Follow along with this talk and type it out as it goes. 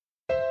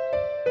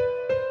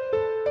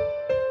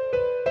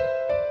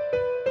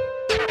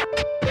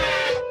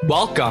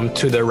Welcome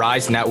to the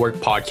Rise Network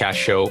podcast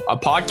show, a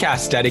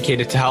podcast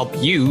dedicated to help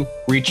you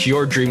reach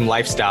your dream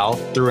lifestyle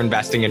through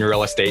investing in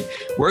real estate.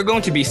 We're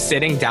going to be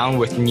sitting down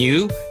with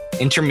new,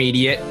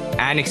 intermediate,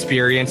 and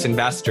experienced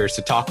investors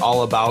to talk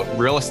all about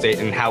real estate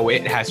and how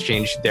it has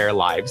changed their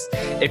lives.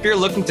 If you're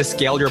looking to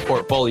scale your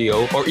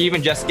portfolio or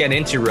even just get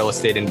into real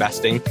estate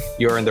investing,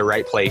 you're in the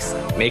right place.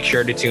 Make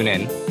sure to tune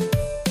in.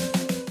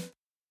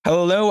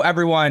 Hello,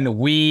 everyone.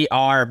 We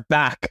are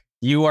back.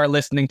 You are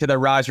listening to the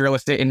Rise Real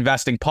Estate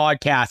Investing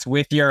Podcast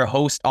with your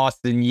host,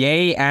 Austin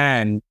Ye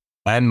and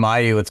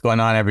Mayu. What's going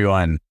on,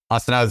 everyone?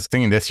 Austin, I was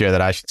thinking this year that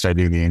I should start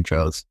doing the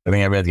intros. I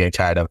think everyone's getting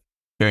tired of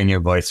hearing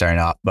your voice starting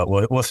off, but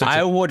we'll start.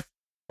 I would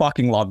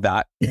fucking love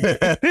that.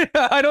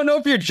 I don't know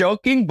if you're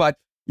joking, but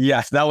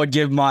yes, that would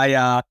give my,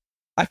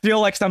 I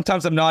feel like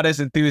sometimes I'm not as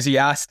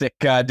enthusiastic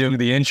doing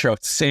the intro.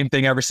 It's the same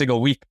thing every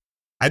single week.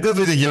 I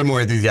definitely think you're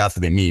more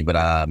enthusiastic than me, but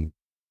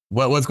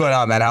what's going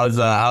on, man? How's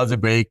the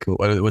break?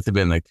 What's it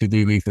been, like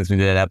 2-3 weeks since we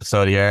did an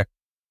episode here?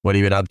 What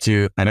have you been up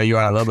to? I know you're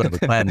on a little bit of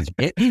a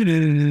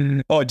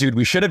plan. Oh, dude,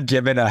 we should have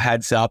given a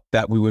heads up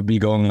that we would be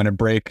going on a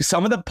break.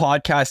 Some of the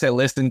podcasts I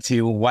listen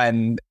to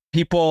when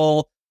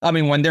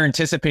they're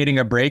anticipating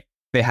a break,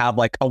 they have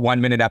like a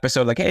 1-minute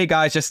episode, like, hey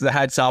guys, just the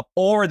heads up,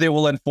 or they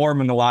will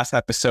inform in the last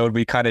episode.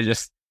 We kind of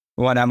just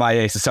went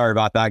MIA. So sorry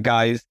about that,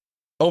 guys.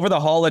 Over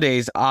the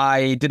holidays,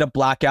 I did a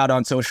blackout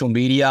on social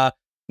media.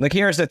 Like,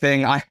 here's the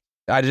thing.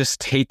 I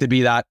just hate to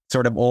be that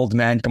sort of old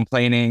man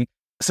complaining.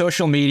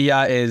 Social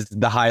media is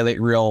the highlight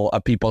reel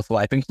of people's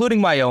life,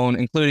 including my own,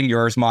 including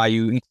yours,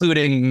 Mayu,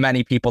 including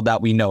many people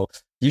that we know.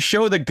 You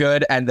show the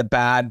good and the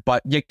bad,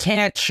 but you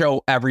can't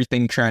show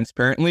everything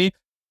transparently.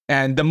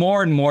 And the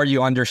more and more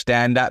you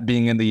understand that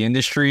being in the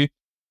industry,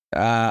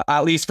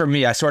 at least for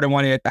me, I sort of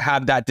want to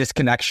have that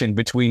disconnection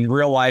between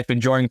real life,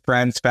 enjoying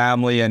friends,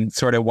 family, and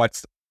sort of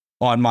what's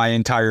on my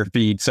entire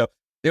feed. So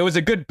it was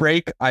a good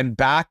break. I'm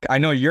back. I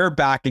know you're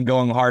back and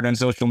going hard on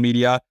social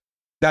media.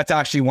 That's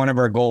actually one of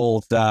our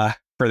goals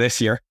for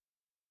this year.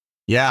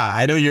 Yeah,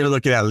 I know you're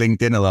looking at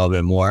LinkedIn a little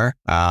bit more.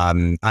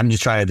 I'm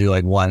just trying to do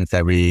like once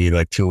every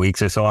 2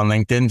 weeks or so on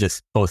LinkedIn,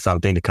 just post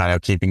something to kind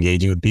of keep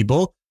engaging with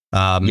people.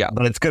 But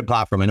it's a good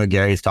platform. I know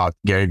Gary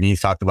V's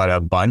talked about it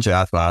a bunch. And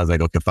that's why I was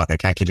like, okay, fuck, I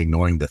can't keep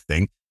ignoring this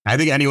thing. I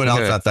think anyone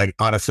else that's like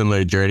on a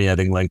similar journey, I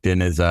think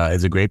LinkedIn is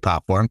a great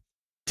platform.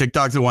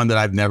 TikTok's the one that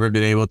I've never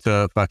been able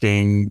to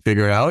fucking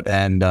figure out.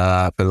 And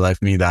for the life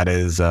of me, that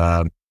is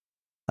a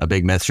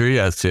big mystery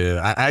as to,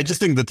 I just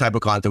think the type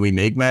of content we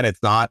make, man,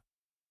 it's not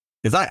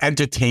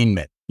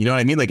entertainment. You know what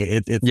I mean? Like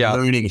it's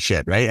learning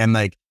shit, right? And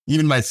like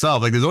even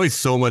myself, like there's always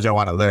so much I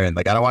want to learn.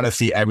 Like I don't want to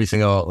see every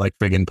single like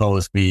friggin'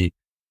 post be,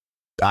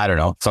 I don't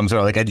know, some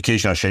sort of like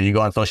educational shit. You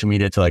go on social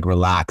media to like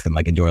relax and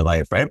like enjoy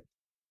life, right?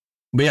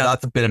 But yeah,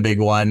 that's been a big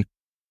one.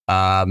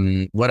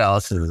 What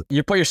else is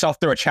you put yourself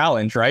through a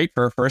challenge, right?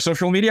 For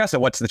social media. So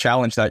what's the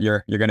challenge that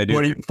you're going to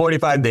do?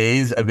 45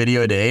 days, a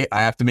video a day.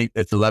 I have to make,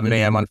 it's 11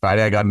 a.m. on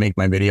Friday. I got to make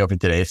my video for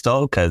today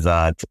still because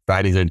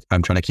Fridays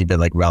I'm trying to keep it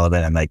like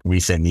relevant and like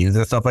recent news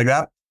and stuff like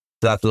that.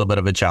 So that's a little bit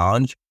of a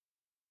challenge.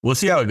 We'll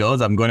see how it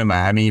goes. I'm going to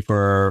Miami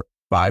for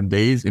 5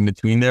 days in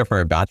between there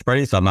for a batch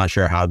party. So I'm not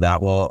sure how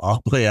that will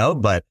all play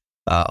out, but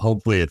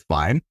hopefully it's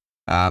fine.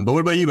 But what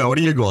about you, man? What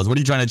are your goals? What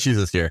are you trying to achieve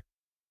this year?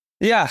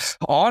 Yeah,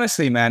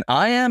 honestly, man,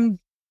 I'm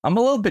a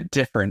little bit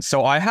different.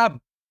 So I have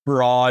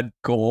broad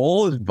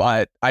goals,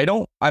 but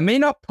I may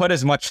not put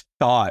as much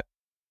thought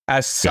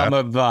as some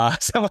of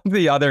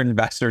the other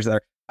investors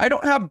there. I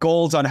don't have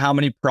goals on how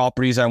many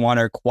properties I want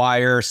to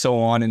acquire, so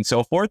on and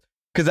so forth,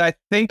 because I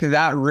think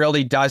that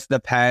really does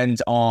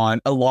depend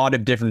on a lot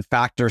of different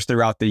factors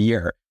throughout the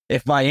year.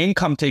 If my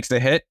income takes a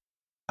hit,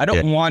 I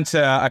don't want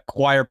to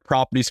acquire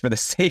properties for the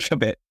sake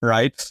of it,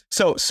 right?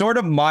 So sort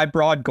of my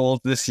broad goals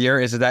this year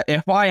is that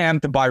if I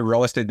am to buy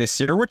real estate this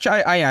year, which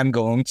I am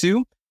going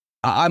to,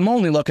 I'm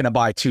only looking to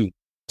buy two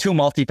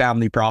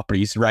multifamily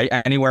properties, right?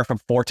 Anywhere from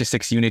 4 to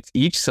 6 units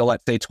each. So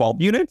let's say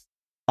 12 units.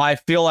 I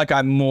feel like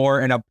I'm more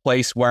in a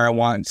place where I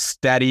want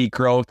steady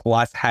growth,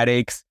 less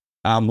headaches,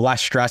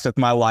 less stress with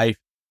my life.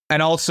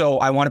 And also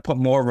I want to put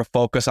more of a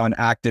focus on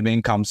active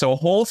income. So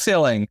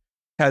wholesaling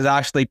has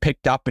actually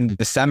picked up in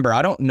December.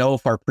 I don't know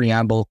if our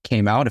preamble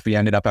came out, if we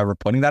ended up ever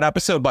putting that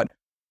episode, but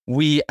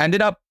we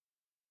ended up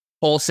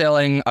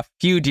wholesaling a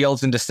few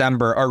deals in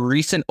December. Our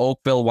recent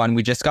Oakville one,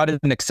 we just got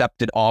an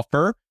accepted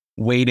offer,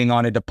 waiting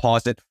on a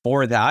deposit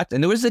for that.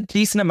 And there was a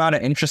decent amount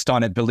of interest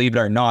on it, believe it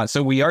or not.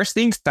 So we are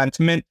seeing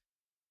sentiment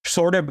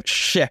sort of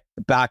shift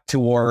back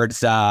towards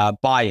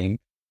buying.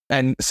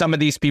 And some of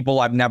these people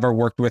I've never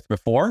worked with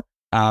before.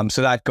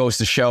 So that goes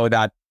to show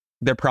that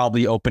they're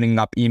probably opening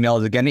up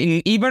emails again.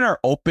 And even our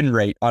open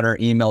rate on our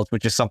emails,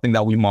 which is something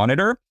that we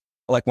monitor,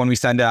 like when we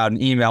send out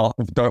an email,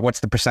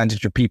 what's the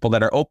percentage of people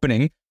that are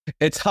opening?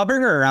 It's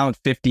hovering around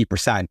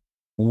 50%,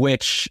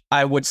 which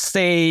I would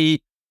say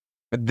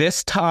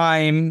this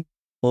time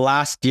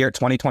last year,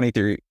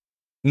 2023,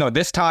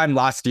 this time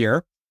last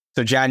year,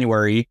 so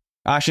January,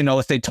 actually, no,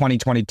 let's say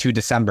 2022,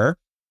 December,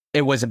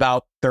 it was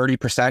about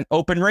 30%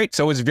 open rate.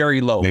 So it was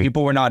very low.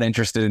 People were not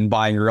interested in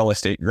buying real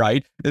estate,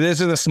 right?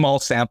 This is a small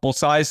sample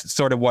size,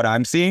 sort of what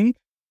I'm seeing.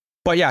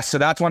 But yeah, so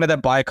that's one of the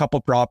buy a couple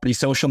properties.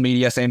 Social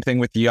media, same thing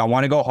with you. I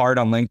want to go hard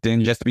on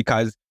LinkedIn just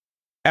because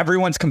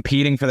everyone's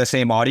competing for the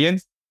same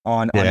audience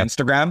on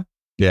Instagram.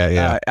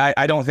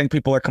 I don't think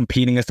people are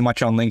competing as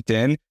much on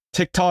LinkedIn.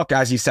 TikTok,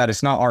 as you said,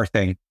 it's not our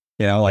thing.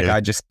 You know, like I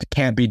just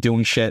can't be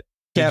doing shit.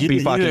 Can't be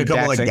fucking did a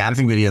couple dancing. like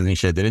dancing videos and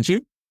shit, didn't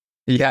you?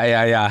 Yeah.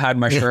 I had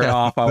my shirt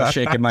off. I was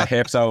shaking my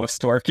hips. I was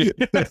twerking.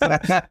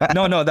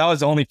 No, that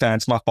was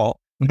OnlyFans. My fault.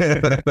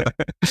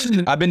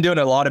 I've been doing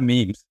a lot of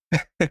memes.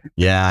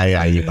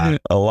 Yeah. You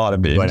a lot of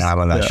memes. Going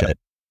on that shit.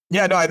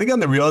 Yeah, no, I think on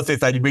the real estate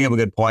side, you bring up a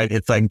good point.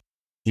 It's like,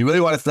 you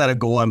really want to set a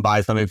goal and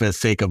buy something for the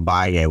sake of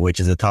buying it, which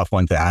is a tough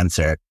one to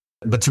answer.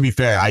 But to be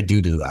fair, I do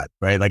that,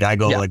 right? Like I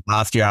go like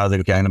last year, I was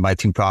like, okay, I'm going to buy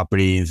 2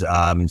 properties.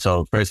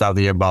 So first half of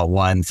the year, bought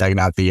 1, second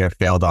half of the year,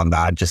 failed on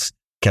that. Just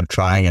kept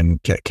trying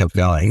and kept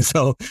failing.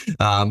 So,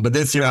 but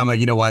this year I'm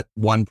like, you know what?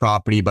 1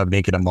 property, but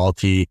make it a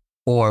multi,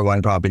 or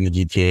 1 property in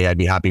the GTA. I'd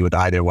be happy with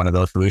either one of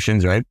those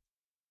solutions, right?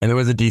 And there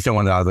was a decent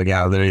one that I was like,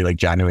 yeah, literally like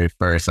January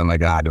 1st. I'm like,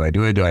 do I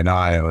do it? Do I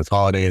not? It was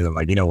holidays. I'm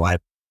like, you know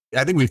what?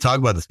 I think we've talked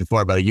about this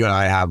before, but you and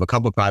I have a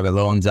couple of private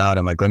loans out.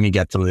 I'm like, let me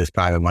get some of this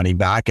private money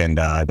back, and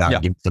that'll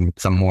give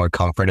some more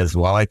comfort as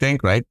well, I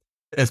think, right?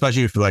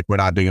 Especially if like we're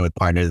not doing it with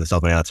partners and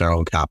stuff like that. It's our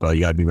own capital.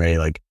 You got to be very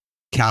like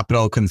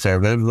capital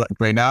conservative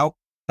right now.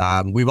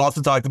 We've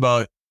also talked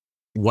about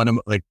one of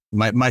like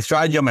my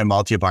strategy on my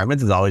multi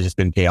apartments has always just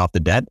been pay off the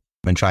debt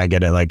and try and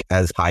get it like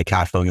as high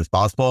cash flowing as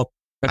possible.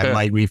 I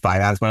might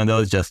refinance one of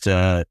those just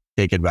to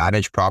take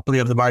advantage properly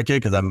of the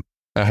market, because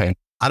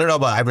I don't know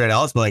about everyone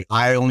else, but like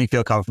I only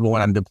feel comfortable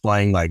when I'm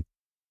deploying like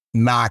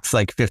max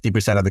like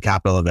 50% of the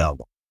capital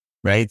available,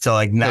 right? So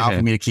like now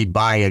for me to keep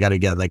buying, I got to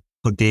get like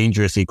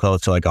dangerously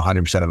close to like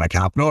 100% of my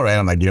capital, right?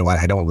 I'm like, you know what?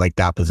 I don't like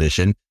that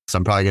position. So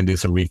I'm probably going to do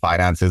some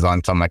refinances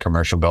on some of my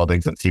commercial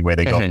buildings and see where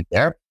they go from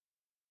there.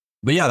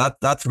 But yeah,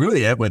 that's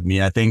really it with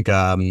me. I think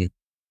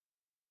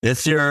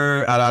this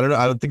year, I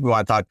don't think we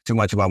want to talk too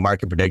much about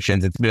market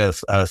predictions. It's been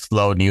a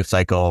slow news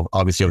cycle,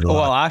 obviously.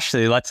 Well,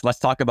 actually, let's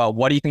talk about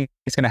what do you think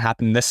is going to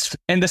happen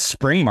in the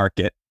spring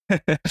market?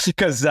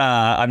 Because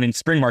I mean,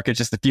 spring market's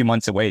just a few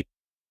months away.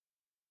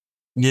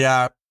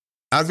 Yeah,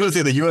 I was going to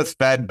say the U.S.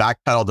 Fed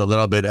backpedaled a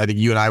little bit. I think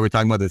you and I were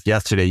talking about this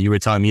yesterday. You were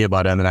telling me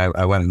about it, and then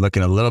I went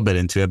looking a little bit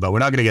into it. But we're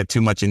not going to get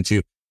too much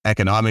into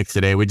economics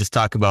today. We just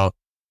talk about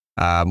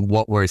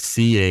what we're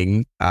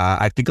seeing.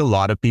 I think a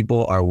lot of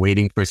people are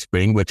waiting for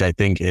spring, which I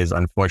think is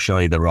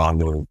unfortunately the wrong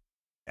move.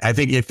 I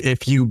think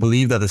if you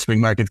believe that the spring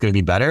market's going to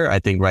be better, I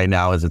think right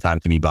now is the time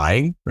to be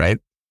buying, right?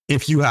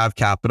 If you have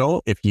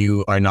capital, if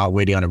you are not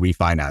waiting on a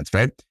refinance,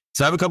 right?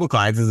 So I have a couple of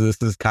clients.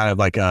 This is kind of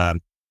like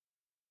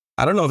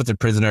I don't know if it's a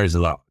prisoner's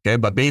loan, okay?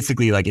 But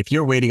basically, like if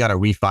you're waiting on a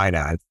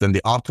refinance, then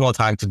the optimal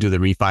time to do the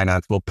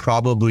refinance will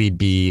probably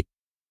be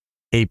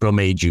April,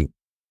 May, June,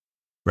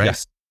 right?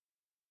 Yes.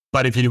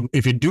 But if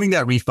you're doing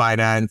that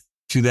refinance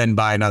to then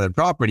buy another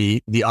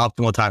property, the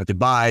optimal time to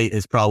buy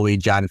is probably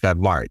Jan, Feb,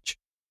 March,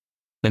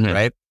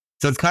 right?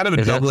 So it's kind of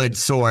a double-edged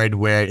sword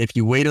where if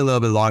you wait a little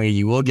bit longer,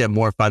 you will get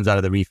more funds out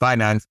of the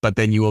refinance, but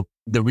then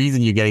the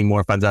reason you're getting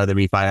more funds out of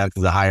the refinance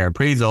is a higher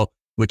appraisal,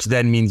 which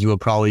then means you will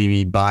probably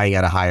be buying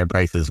at a higher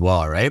price as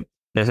well, right?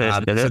 So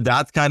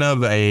that's kind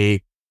of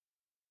a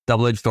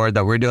double-edged sword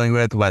that we're dealing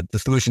with. But the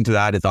solution to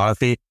that is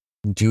honestly,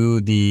 do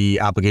the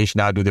application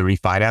now, do the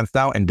refinance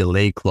now, and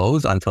delay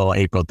close until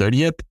April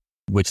 30th,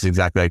 which is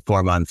exactly like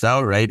 4 months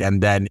out, right?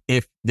 And then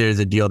if there's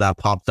a deal that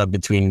pops up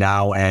between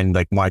now and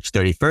like March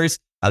 31st,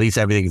 at least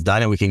everything's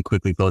done and we can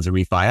quickly close the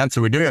refinance.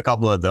 So we're doing a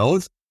couple of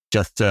those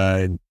just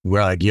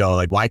we're like,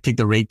 like why take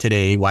the rate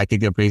today? Why take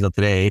the appraisal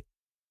today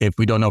if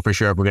we don't know for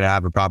sure if we're going to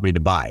have a property to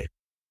buy,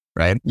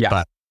 right? Yeah.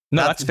 But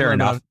no, that's fair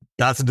enough.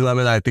 That's a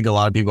dilemma that I think a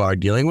lot of people are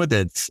dealing with.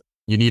 It's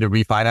you need to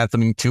refinance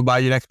something to buy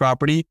your next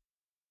property,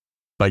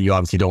 but you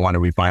obviously don't want to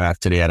refinance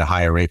today at a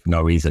higher rate for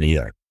no reason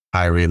either.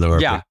 Higher rate, lower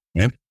rate.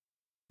 Right?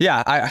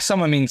 Yeah.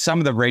 Some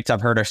of the rates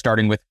I've heard are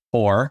starting with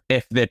 4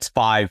 if it's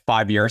 5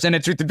 years. And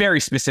it's with a very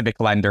specific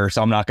lender.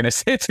 So I'm not going to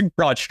say it's a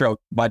broad stroke,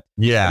 but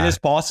it is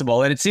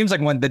possible. And it seems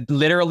like when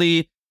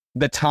literally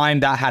the time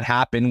that had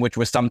happened, which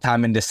was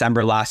sometime in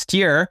December last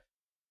year,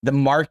 the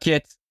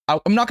market, I'm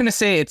not going to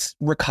say it's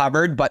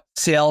recovered, but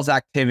sales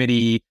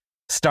activity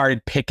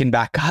started picking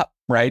back up,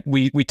 right?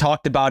 We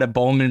talked about a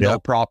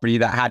Bowmanville property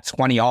that had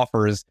 20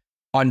 offers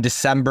on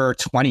December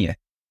 20th.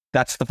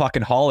 That's the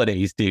fucking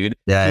holidays, dude.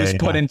 Who's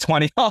put in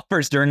 20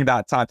 offers during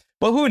that time?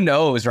 But who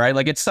knows, right?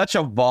 Like it's such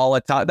a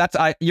volatile,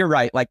 you're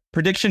right. Like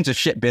predictions is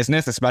shit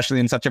business,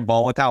 especially in such a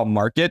volatile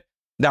market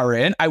that we're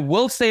in. I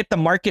will say if the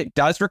market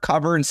does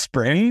recover in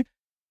spring,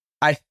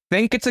 I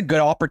think it's a good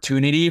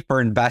opportunity for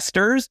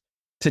investors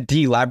to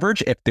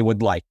deleverage if they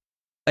would like.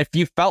 If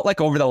you felt like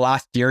over the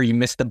last year, you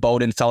missed the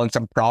boat in selling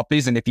some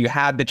properties, and if you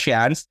had the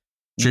chance,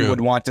 you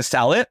would want to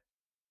sell it.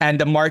 And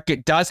the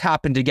market does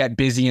happen to get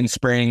busy in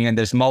spring and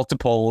there's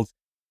multiples,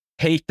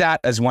 take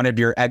that as one of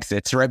your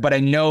exits, right? But I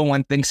know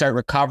when things start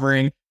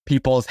recovering,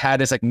 people's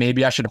head is like,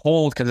 maybe I should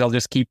hold because they'll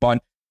just keep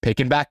on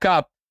picking back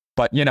up.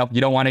 But, you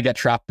don't want to get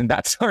trapped in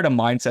that sort of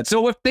mindset.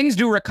 So if things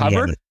do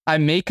recover, I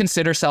may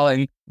consider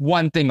selling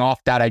one thing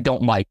off that I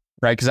don't like,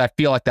 right? Because I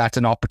feel like that's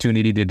an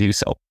opportunity to do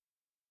so.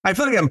 I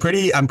feel like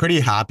I'm pretty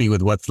happy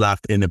with what's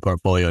left in the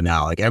portfolio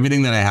now. Like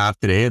everything that I have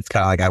today, it's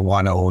kind of like I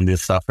want to own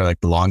this stuff for like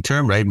the long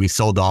term, right? We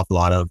sold off a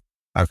lot of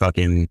our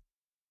fucking.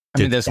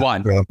 There's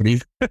one.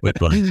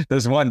 Which one?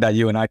 There's one that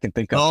you and I can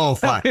think of. Oh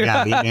fuck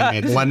yeah!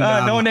 One,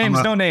 no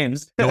names.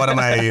 One of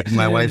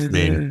my wife's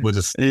name. We'll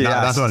just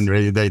that's one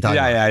they talk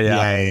about.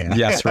 Yeah.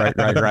 Yes, right.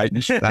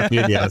 That's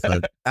the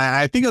episode.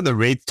 I think on the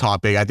rates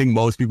topic, I think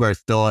most people are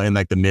still in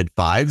like the mid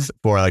fives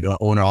for like an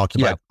owner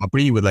occupied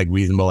property with like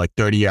reasonable like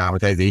 30-year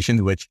amortizations,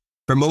 which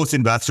for most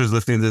investors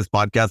listening to this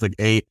podcast,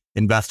 like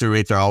investor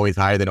rates are always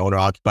higher than owner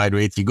occupied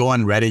rates. You go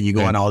on Reddit, you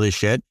go on all this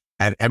shit.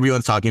 And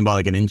everyone's talking about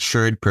like an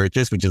insured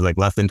purchase, which is like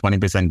less than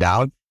 20%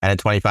 down and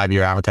a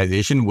 25-year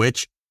amortization,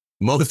 which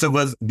most of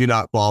us do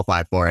not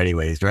qualify for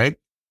anyways, right?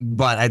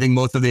 But I think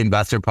most of the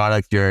investor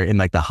products, you're in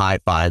like the high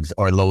fives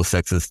or low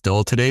sixes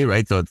still today,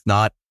 right? So it's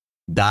not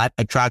that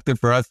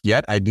attractive for us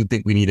yet. I do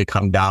think we need to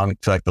come down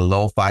to like the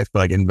low fives for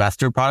like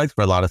investor products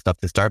for a lot of stuff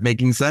to start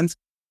making sense.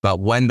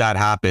 But when that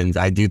happens,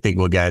 I do think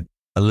we'll get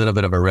a little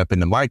bit of a rip in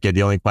the market.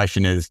 The only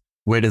question is,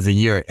 where does the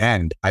year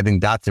end? I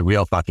think that's a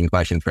real fucking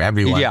question for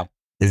everyone. Yeah.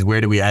 Is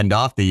where do we end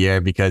off the year?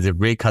 Because if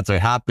rate cuts are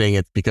happening,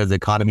 it's because the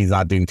economy is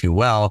not doing too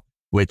well,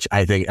 which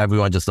I think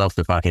everyone just loves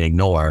to fucking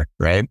ignore,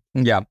 right?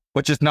 Yeah,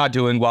 which is not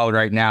doing well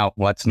right now.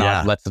 Let's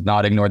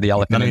not ignore the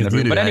elephant in the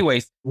room. But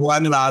anyways,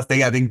 one last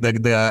thing, I think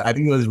I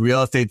think it was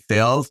real estate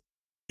sales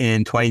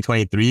in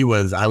 2023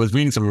 I was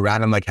reading some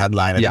random like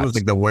headline. I think it was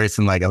like the worst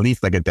in like at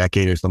least like a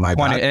decade or something like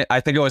that. I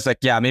think it was like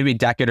maybe a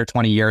decade or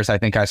 20 years. I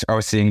think I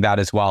was seeing that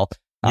as well.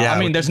 I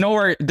mean, there's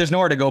nowhere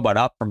to go but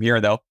up from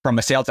here, though, from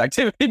a sales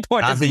activity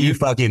point of view. That's what you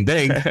fucking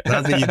think.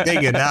 That's what you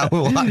think. And now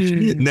we'll watch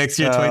next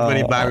year,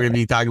 2025, we're going to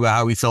be talking about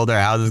how we sold our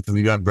houses because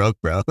we got broke,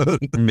 bro.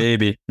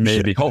 Maybe.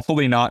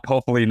 Hopefully not.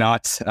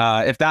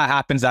 If that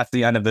happens, that's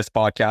the end of this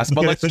podcast.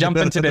 But let's jump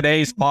into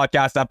today's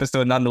podcast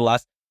episode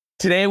nonetheless.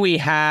 Today we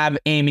have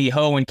Amy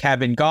Ho and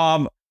Kevin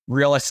Gaum,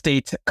 real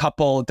estate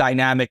couple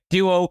dynamic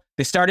duo.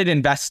 They started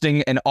investing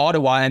in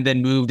Ottawa and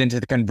then moved into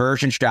the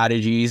conversion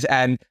strategies,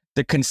 and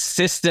they're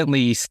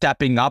consistently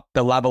stepping up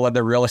the level of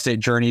the real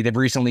estate journey. They've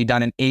recently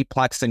done an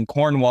 8-plex in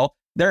Cornwall.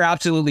 They're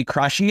absolutely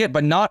crushing it,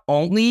 but not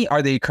only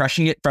are they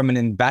crushing it from an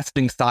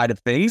investing side of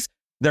things,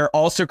 they're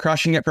also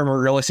crushing it from a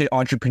real estate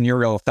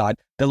entrepreneurial side.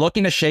 They're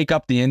looking to shake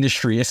up the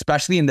industry,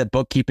 especially in the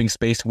bookkeeping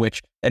space,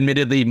 which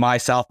admittedly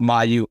myself,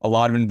 a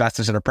lot of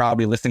investors that are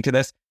probably listening to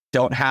this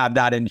don't have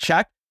that in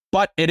check.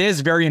 But it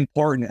is very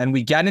important. And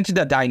we get into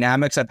the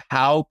dynamics of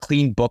how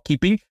clean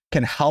bookkeeping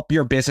can help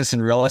your business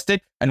in real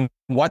estate and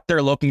what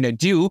they're looking to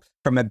do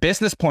from a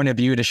business point of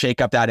view to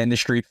shake up that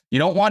industry. You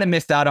don't want to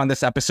miss out on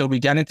this episode. We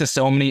get into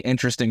so many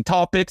interesting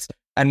topics.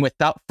 And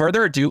without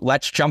further ado,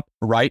 let's jump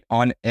right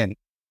on in.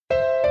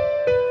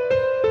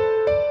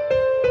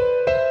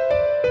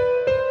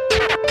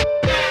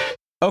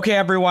 Okay,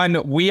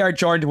 everyone, we are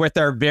joined with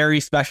our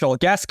very special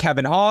guests,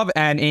 Kevin Hov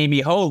and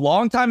Amy Ho.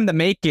 Long time in the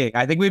making.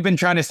 I think we've been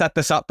trying to set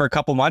this up for a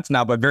couple months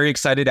now, but very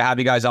excited to have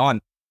you guys on.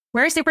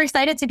 We're super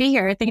excited to be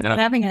here. Thanks for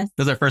having us.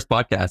 This is our first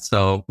podcast,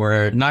 so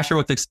we're not sure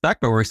what to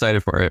expect, but we're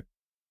excited for it.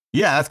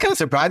 Yeah, that's kind of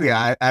surprising.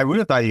 I would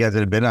have thought you guys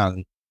would have been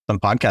on some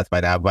podcasts by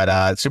now,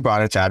 but super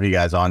honored to have you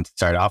guys on to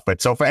start off with.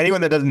 So for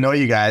anyone that doesn't know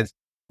you guys,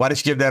 why don't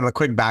you give them a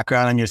quick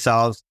background on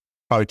yourselves?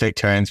 Probably take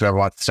turns, whoever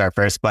wants to start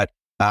first, but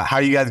how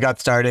you guys got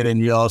started in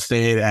real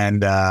estate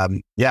and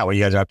what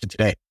you guys are up to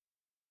today.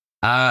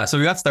 So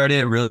we got started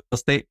in real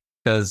estate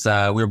because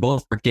we were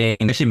both working,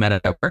 actually met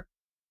at work.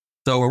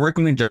 So we're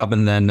working a job,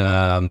 and then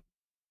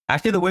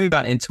actually the way we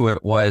got into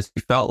it was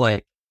we felt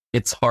like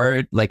it's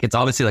hard. Like it's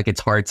obviously like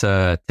it's hard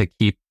to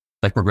keep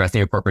like progressing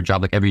your corporate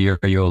job. Like every year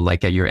you'll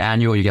like get your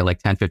annual, you get like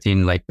 10,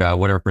 15, like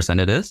whatever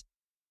percent it is.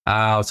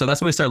 So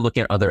that's when we started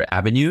looking at other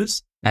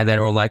avenues. And then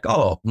we're like,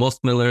 oh,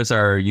 most millers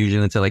are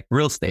usually into like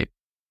real estate.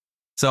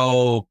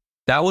 So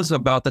that was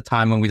about the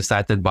time when we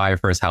decided to buy our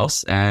first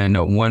house. And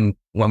when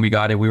we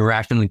got it, we were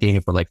actually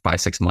dating for like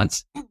 5-6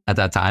 months at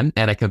that time.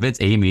 And I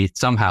convinced Amy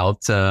somehow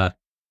to,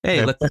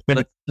 hey, let's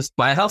just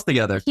buy a house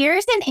together.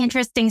 Here's an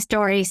interesting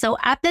story. So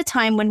at the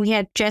time when we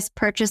had just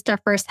purchased our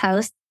first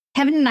house,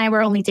 Kevin and I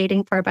were only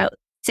dating for about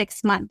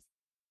 6 months.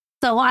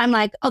 So I'm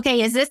like,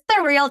 okay, is this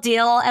the real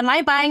deal? Am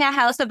I buying a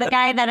house with a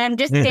guy that I'm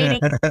just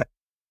dating?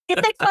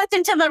 6 months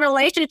into the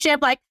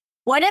relationship, like,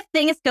 what if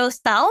things go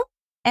south?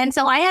 And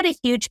so I had a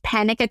huge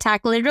panic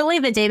attack literally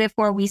the day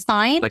before we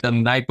signed. Like the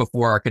night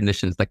before our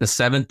conditions, like the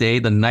 7th day,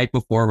 the night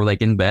before we're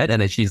like in bed.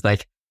 And then she's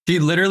like,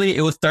 it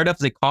would start up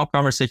as a calm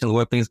conversation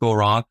when things go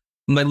wrong.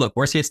 I'm like, look,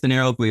 worst case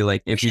scenario,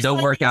 if you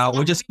don't work out,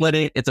 we'll just split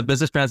it. It's a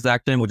business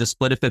transaction. We'll just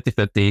split it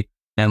 50-50.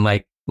 And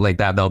like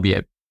that'll be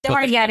it. Don't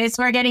worry yet.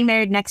 We're getting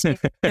married next year.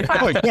 You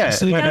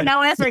don't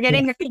know us. We're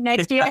getting married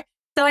next year.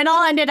 So it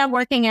all ended up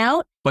working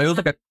out. But it was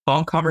like a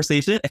calm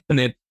conversation. And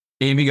then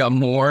Amy got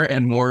more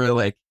and more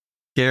like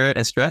scared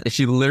and stressed. And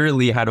she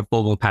literally had a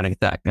full-blown panic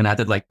attack and I had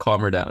to like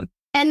calm her down.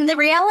 And the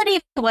reality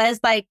was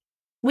like,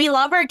 we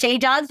love our J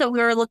jobs, but we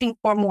were looking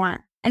for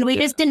more. And we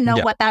just didn't know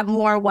what that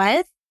more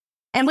was.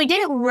 And we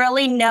didn't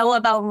really know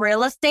about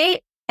real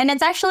estate. And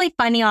it's actually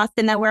funny,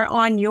 Austin, that we're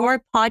on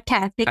your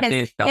podcast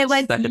because it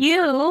was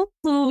you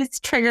who's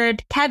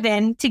triggered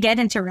Kevin to get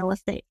into real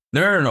estate.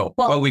 No.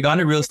 Well, we got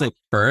into real estate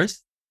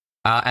first.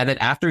 And then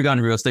after we got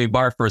into real estate, we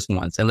bought our first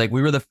ones. And like,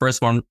 we were the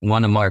first one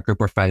among our group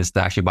of friends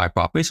to actually buy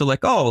property. So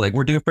like, oh, like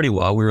we're doing pretty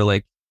well. We were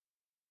like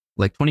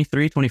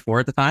 23, 24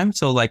 at the time.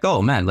 So like,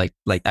 oh man, like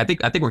I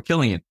think we're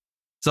killing it.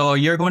 So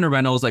you're going to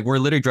rentals, like we're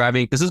literally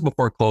driving, this is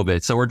before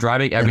COVID. So we're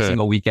driving every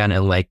single weekend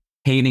and like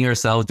painting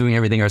ourselves, doing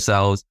everything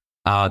ourselves.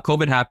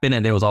 COVID happened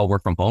and it was all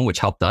work from home, which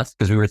helped us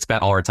because we would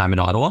spend all our time in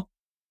Ottawa.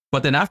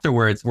 But then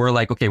afterwards, we're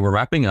like, okay, we're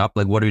wrapping up.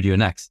 Like, what do we do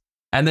next?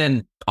 And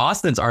then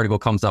Austin's article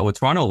comes out with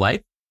Toronto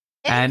Life.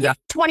 And he's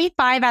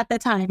 25 at the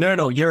time.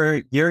 No,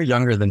 you're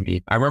younger than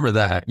me. I remember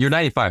that. You're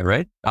 95,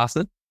 right,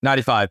 Austin?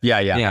 95. Yeah.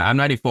 Yeah, I'm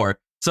 94.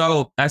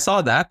 So I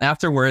saw that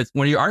afterwards.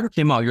 When your article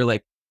came out, you're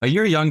like, a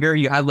year younger.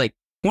 You had like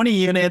 20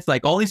 units,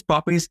 like all these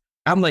properties.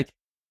 I'm like,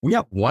 we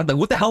have one. Like,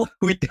 what the hell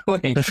are we doing?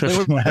 Like,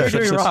 we're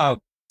doing wrong.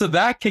 So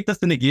that kicked us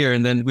into gear.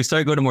 And then we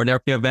started going to more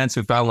networking events.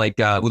 We found like,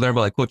 we learned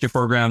about like coaching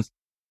programs,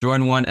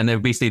 joined one. And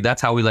then basically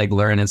that's how we like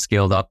learned and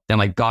scaled up and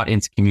like got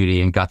into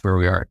community and got to where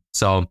we are.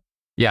 So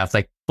yeah, it's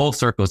like full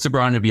circle. Super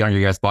honored to be on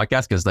your guys'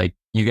 podcast because like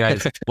you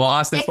guys, well,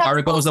 Austin's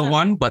article is the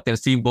one, but then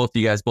seeing both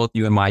you guys, both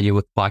you and Mayu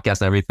with podcasts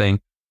and everything,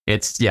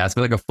 it's been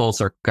like a full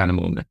circle kind of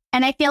movement.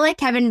 And I feel like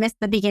Kevin missed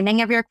the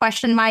beginning of your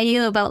question,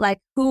 Mayu, about like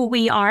who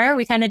we are.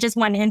 We kind of just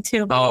went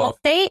into real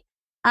estate.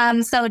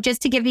 So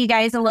just to give you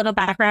guys a little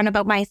background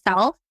about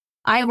myself,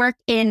 I work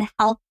in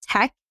health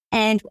tech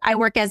and I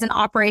work as an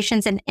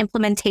operations and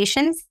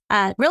implementations,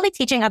 really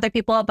teaching other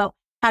people about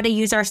how to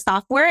use our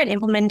software and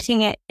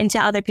implementing it into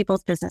other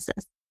people's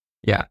businesses.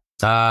 Yeah.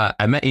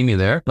 I met Amy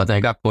there, but then I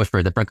got pushed for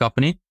a different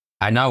company.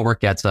 I now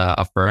work at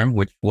a firm,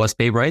 which was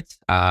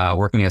PayBright,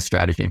 working as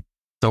strategy.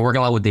 So working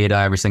a lot with data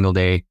every single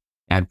day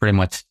and pretty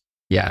much,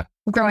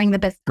 growing the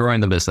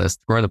business,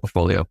 growing the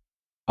portfolio.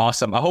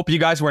 Awesome. I hope you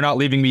guys were not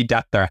leaving me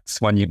death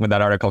threats when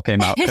that article came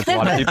out. A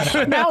lot of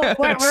people... No,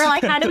 we're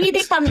like, how do we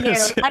become you?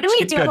 How do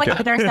we deal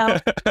with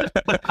ourselves?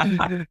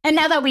 And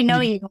now that we know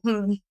you,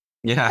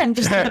 I'm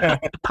just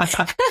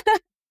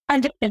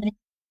kidding.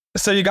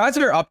 So you guys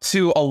are up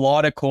to a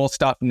lot of cool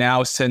stuff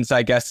now since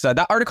I guess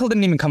that article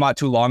didn't even come out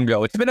too long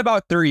ago. It's been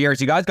about 3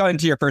 years. You guys got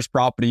into your first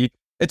property.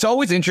 It's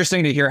always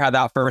interesting to hear how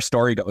that first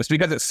story goes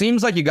because it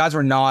seems like you guys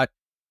were not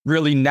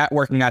really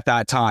networking at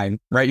that time,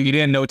 right? You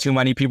didn't know too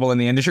many people in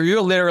the industry. You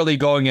were literally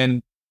going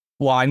in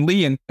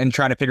blindly and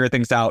trying to figure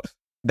things out.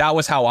 That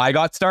was how I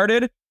got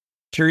started.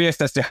 Curious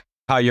as to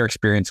how your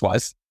experience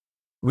was.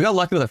 We got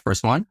lucky with the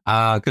first one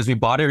because we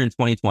bought it in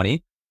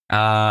 2020.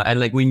 And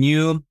like we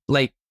knew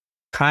like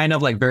kind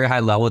of like very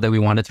high level that we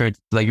wanted to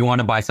like you want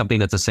to buy something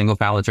that's a single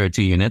family or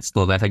 2 units,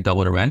 so that's like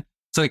double the rent.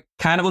 So it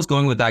kind of was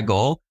going with that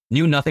goal.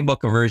 Knew nothing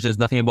about conversions,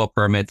 nothing about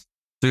permits.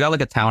 So we got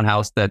like a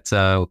townhouse that,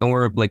 and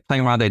we're like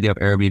playing around the idea of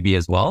Airbnb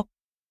as well.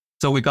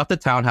 So we got the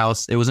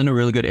townhouse. It was in a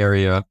really good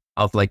area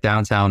of like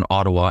downtown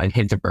Ottawa and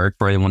Hindenburg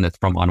for anyone that's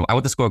from Ottawa. I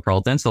went to school at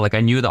Carleton. So like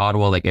I knew the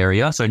Ottawa like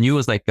area. So I knew it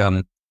was like,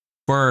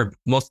 for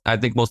most, I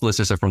think most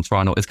listeners are from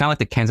Toronto. It's kind of like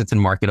the Kensington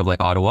market of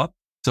like Ottawa.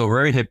 So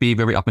very hippie,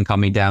 very up and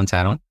coming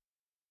downtown.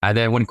 And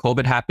then when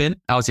COVID happened,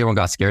 obviously everyone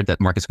got scared that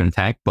market's going to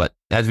tank. But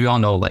as we all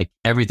know, like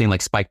everything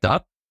like spiked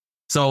up.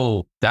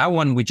 So that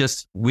one, we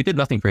did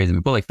nothing crazy.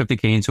 We put like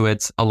 50K into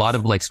it, a lot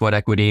of like sweat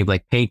equity,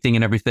 like painting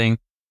and everything.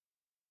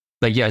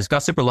 Like, yeah, just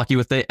got super lucky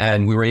with it.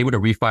 And we were able to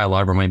refi a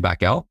lot of our money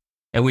back out.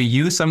 And we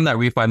used some of that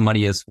refi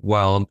money as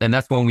well. And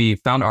that's when we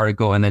found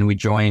Article and then we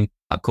joined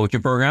a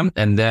coaching program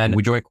and then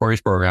we joined Corey's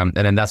program.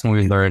 And then that's when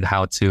we learned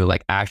how to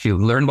like actually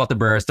learn about the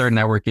brand, start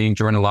networking,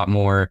 join a lot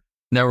more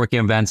networking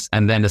events.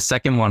 And then the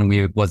second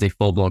one was a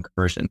full blown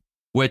conversion,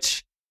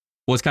 which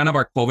was kind of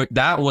our COVID.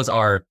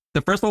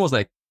 The first one was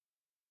like,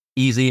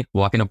 easy,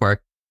 walk in the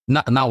park,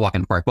 not walk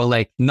in the park, but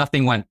like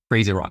nothing went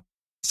crazy wrong.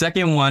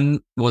 Second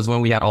one was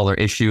when we had all our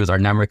issues, our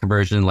number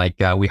conversion, like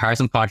we hired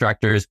some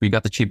contractors. We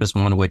got the cheapest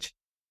one, which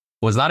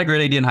was not a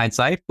great idea in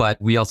hindsight,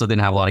 but we also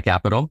didn't have a lot of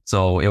capital.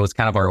 So it was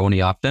kind of our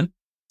only option.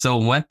 So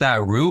went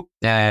that route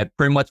and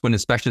pretty much when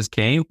inspections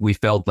came, we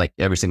failed like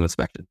every single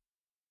inspection.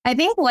 I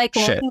think like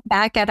looking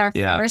back at our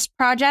first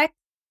project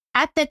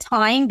at the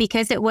time,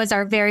 because it was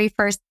our very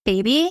first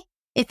baby,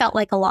 it felt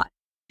like a lot.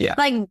 Yeah.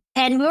 Like,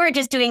 and we were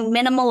just doing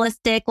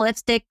minimalistic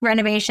lipstick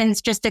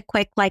renovations, just a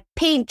quick like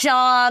paint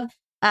job.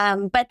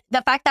 But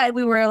the fact that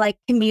we were like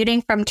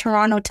commuting from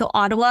Toronto to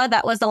Ottawa,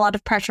 that was a lot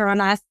of pressure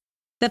on us.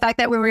 The fact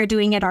that we were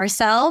doing it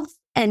ourselves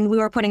and we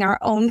were putting our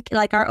own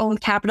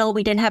capital.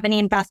 We didn't have any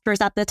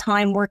investors at the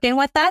time working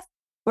with us.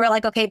 We're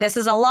like, okay, this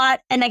is a lot.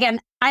 And again,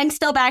 I'm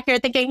still back here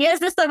thinking, is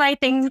this the right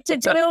thing to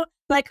do?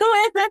 Like, who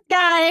is this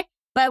guy?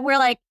 But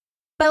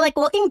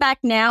looking back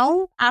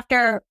now,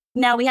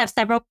 now we have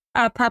several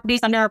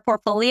properties under our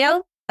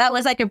portfolio. That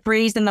was like a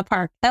breeze in the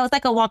park. That was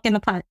like a walk in the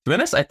park. To be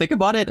honest, I think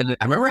about it and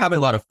I remember having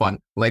a lot of fun.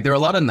 Like there were a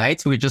lot of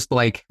nights we'd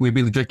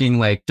be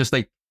drinking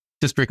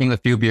just drinking a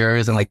few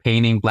beers and like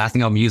painting,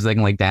 blasting out music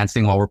and like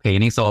dancing while we're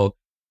painting. So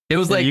It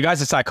was like you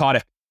guys are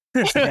psychotic.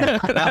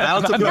 I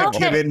also feel like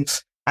Kevin.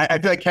 I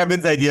feel like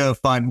Kevin's idea of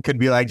fun could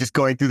be like just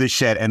going through the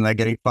shit and like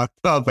getting fucked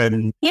up.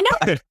 And you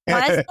know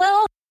what,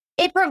 Will?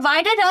 It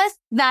provided us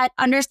that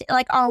understand,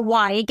 like our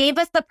why. It gave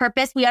us the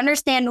purpose. We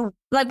understand,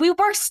 like we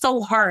worked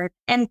so hard,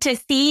 and to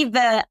see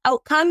the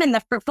outcome and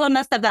the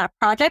fruitfulness of that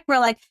project, we're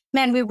like,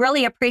 man, we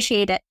really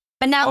appreciate it.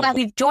 But now that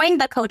we've joined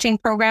the coaching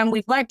program,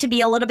 we've learned to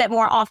be a little bit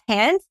more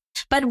offhand,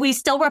 but we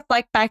still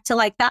reflect back to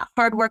like that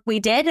hard work we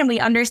did, and we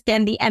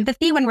understand the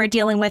empathy when we're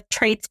dealing with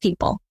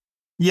tradespeople.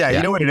 Yeah,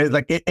 you know what it is?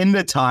 Like in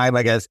the time,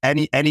 I guess,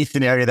 any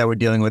scenario that we're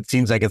dealing with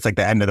seems like it's like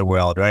the end of the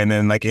world, right? And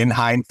then like in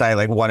hindsight,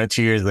 like 1 or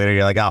 2 years later,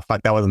 you're like, oh,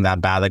 fuck, that wasn't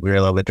that bad. Like we were a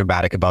little bit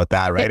dramatic about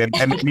that, right?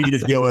 And we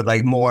just deal with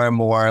like more and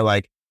more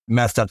like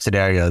messed up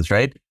scenarios,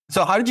 right?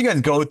 So how did you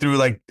guys go through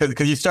like,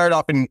 because you started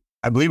off in,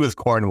 I believe it was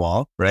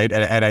Cornwall, right?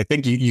 And I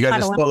think you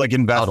guys are still like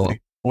investing.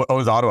 Oh, it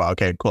was Ottawa.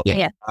 Okay, cool.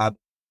 Yeah.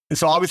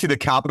 So obviously the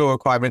capital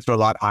requirements were a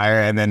lot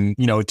higher. And then,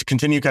 you know, to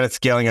continue kind of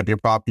scaling up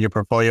your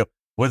portfolio,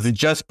 was it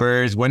just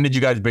Burrs? When did you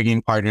guys bring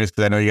in partners?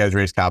 Because I know you guys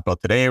raised capital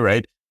today,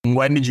 right?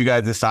 When did you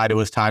guys decide it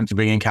was time to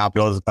bring in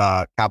capital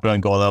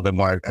and go a little bit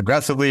more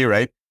aggressively,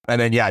 right? And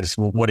then, just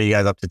what are you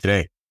guys up to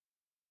today?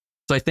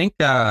 So I think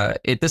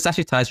this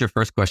actually ties to your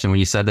first question when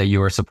you said that you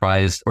were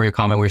surprised, or your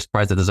comment where you're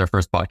surprised that this is our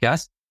first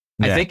podcast.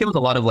 Yeah. I think it was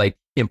a lot of like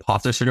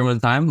imposter syndrome at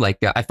the time. Like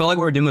I felt like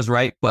what we were doing was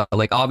right, but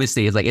like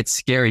obviously it's like it's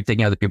scary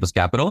taking other people's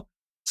capital.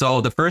 So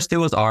the first two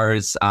was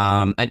ours,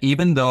 and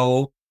even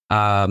though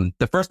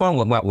the first one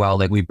went well,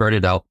 like we burned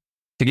it out.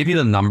 To give you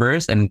the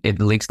numbers, and it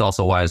links to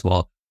also why as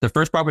well. The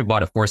first property we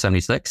bought at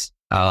 476,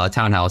 a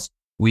townhouse.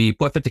 We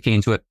put 50K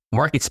into it.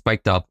 Market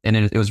spiked up, and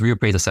it was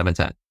reappraised at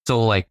 710.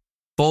 So like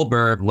full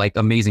burn, like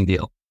amazing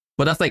deal.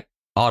 But that's like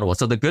Ottawa.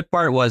 So the good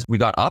part was we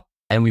got up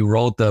and we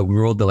rolled the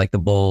like the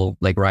bull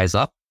like rise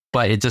up,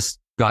 but it just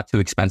got too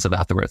expensive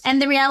afterwards.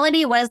 And the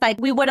reality was like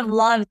we would have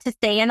loved to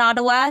stay in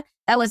Ottawa.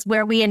 That was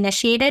where we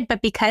initiated,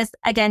 but because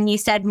again you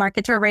said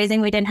markets were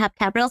raising, we didn't have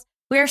capitals.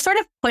 We were sort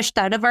of pushed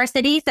out of our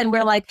cities, and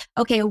we're like,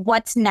 okay,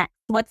 what's next?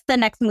 What's the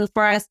next move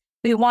for us?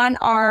 We want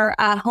our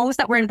homes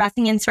that we're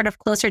investing in sort of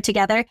closer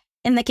together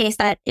in the case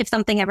that if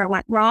something ever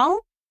went wrong,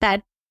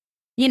 that,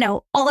 you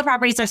know, all the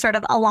properties are sort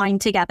of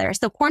aligned together.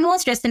 So Cornwall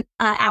is just an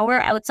hour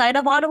outside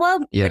of Ottawa,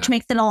 which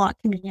makes it a lot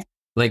convenient.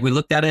 Like we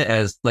looked at it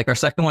as like our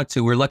second one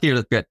too. We're lucky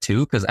to get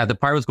two because as the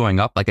price was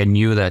going up, like I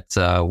knew that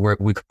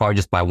we could probably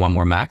just buy one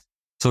more max.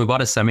 So we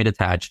bought a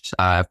semi-detached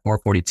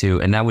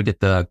 442, and now we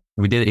did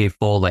a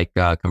full like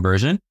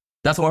conversion.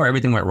 That's where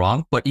everything went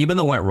wrong. But even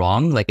though it went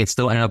wrong, like it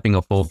still ended up being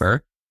a full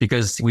burr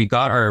because we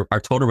got our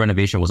total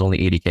renovation was only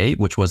 80K,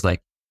 which was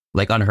like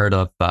unheard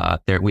of.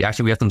 We have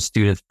some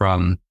students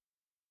from,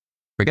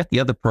 forget the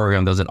other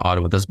program that was in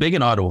Ottawa. That's big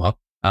in Ottawa.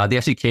 They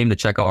actually came to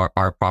check out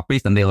our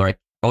properties, and they were like,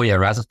 oh yeah,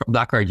 Raz is from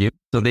Black Card U.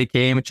 So they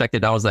came and checked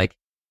it. I was like,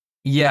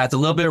 yeah, it's a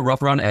little bit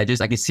rough around the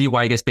edges. I can see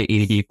why you guys pay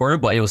 80K for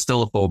it, but it was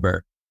still a full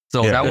burr.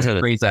 So that was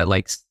raised at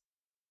like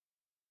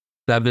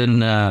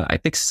 7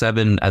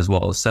 as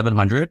well,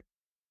 700.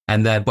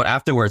 And then, but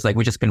afterwards, like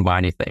we just couldn't buy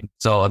anything.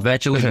 So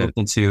eventually we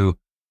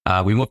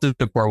moved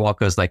to Cornwall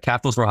because like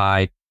capitals were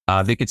high.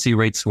 Vacancy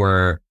rates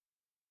were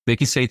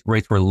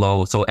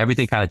low. So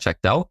everything kind of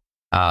checked out.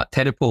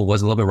 Tenant pool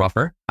was a little bit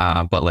rougher,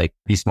 but like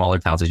these smaller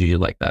towns is usually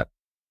like that.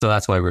 So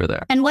that's why we were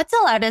there. And what's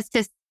allowed us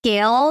to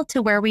scale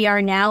to where we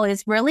are now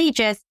is really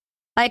just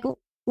like,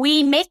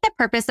 we make the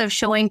purpose of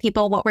showing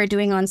people what we're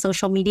doing on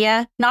social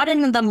media, not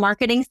in the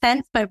marketing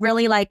sense, but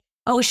really like,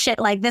 oh shit,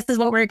 like this is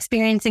what we're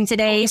experiencing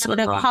today. So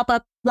to pop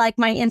up like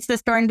my Insta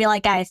story and be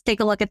like, guys, take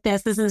a look at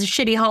this. This is a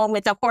shitty home.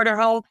 It's a hoarder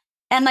home.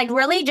 And like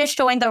really just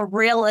showing the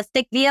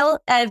realistic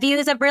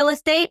views of real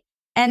estate.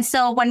 And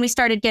so when we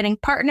started getting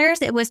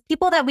partners, it was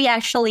people that we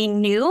actually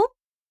knew,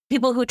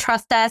 people who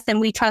trust us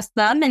and we trust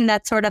them. And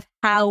that's sort of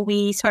how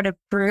we sort of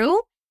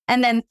grew.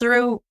 And then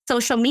through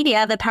social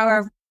media, the power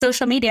of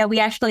social media, we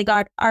actually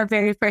got our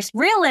very first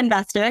real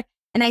investor.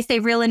 And I say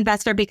real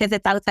investor because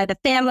it's outside of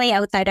family,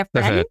 outside of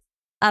friends,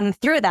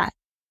 through that.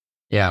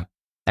 Yeah.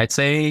 I'd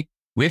say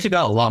we actually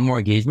got a lot more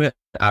engagement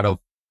out of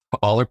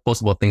all our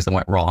possible things that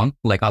went wrong.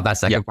 Like on that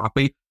second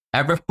property,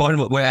 every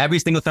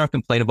single time I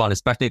complained about,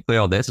 especially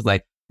all this, is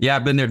like, yeah,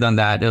 I've been there, done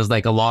that. It was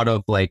like a lot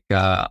of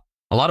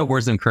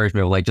words of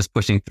encouragement, like just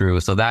pushing through.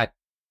 So that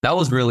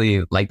was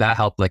really like, that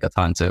helped like a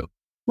ton too.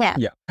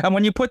 Yeah. And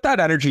when you put that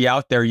energy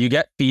out there, you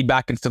get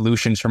feedback and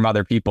solutions from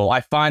other people.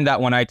 I find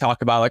that when I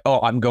talk about like, oh,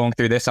 I'm going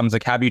through this, I'm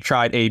like, have you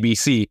tried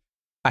ABC?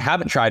 I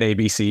haven't tried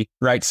ABC,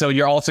 right? So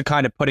you're also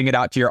kind of putting it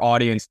out to your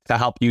audience to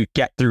help you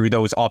get through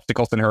those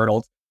obstacles and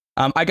hurdles.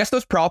 I guess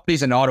those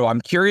properties in Ottawa,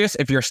 I'm curious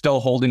if you're still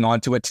holding on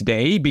to it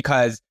today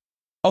because,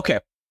 okay,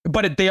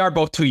 but they are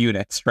both 2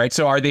 units, right?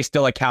 So are they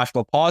still like cash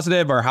flow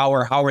positive, or how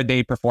are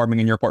they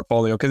performing in your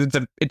portfolio?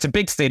 Because it's a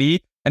big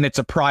city and it's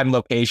a prime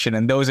location,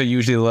 and those are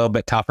usually a little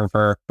bit tougher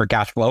for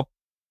cash flow.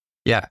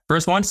 Yeah,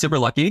 first one, super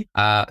lucky,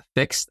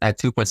 fixed at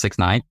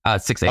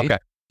 2.69, 68. Okay.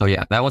 So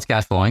yeah, that was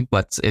cash flowing,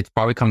 but it's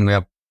probably coming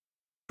up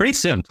pretty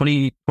soon,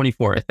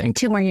 2024, I think.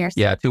 2 more years.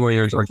 Yeah, 2 more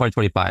years, or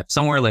 2025,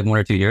 somewhere like 1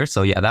 or 2 years.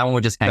 So yeah, that one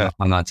would just hang up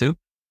on that too.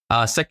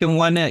 Second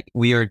one,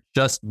 we are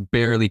just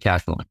barely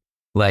cash flowing.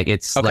 Like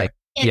it's like,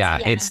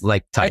 it's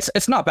like tight.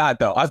 It's not bad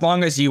though. As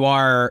long as you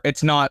are,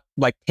 it's not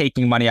like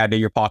taking money out of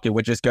your pocket,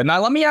 which is good.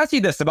 Now, let me ask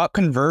you this about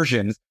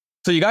conversions.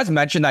 So you guys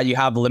mentioned that you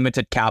have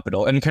limited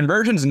capital, and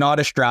conversion's not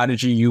a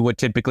strategy you would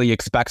typically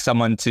expect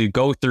someone to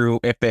go through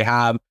if they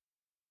have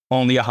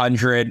only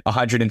 100,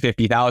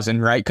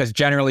 150,000, right? Because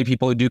generally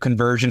people who do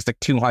conversions like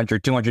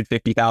 200,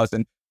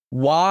 250,000.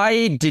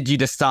 Why did you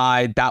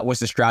decide that was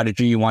the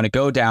strategy you want to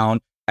go down?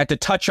 And to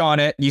touch on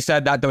it, you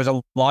said that there was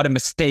a lot of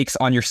mistakes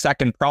on your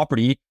second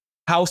property.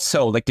 How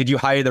so? Like, did you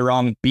hire the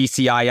wrong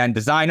BCIN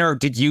designer?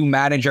 Did you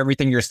manage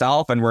everything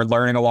yourself and we're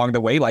learning along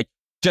the way? Like,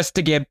 just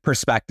to give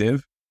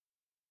perspective.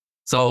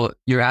 So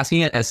you're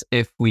asking it as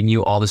if we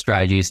knew all the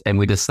strategies and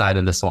we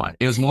decided this one.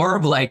 It was more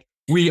of like,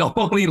 we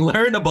only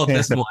learned about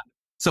this one.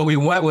 So we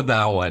went with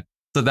that one.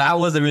 So that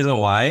was the reason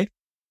why.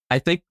 I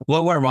think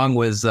what went wrong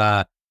was,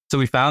 so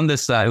we found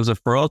this, it was a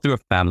referral through a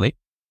family.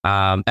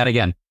 And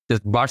again,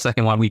 our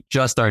second one, we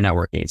just started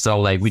networking.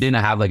 So like, we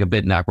didn't have like a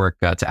big network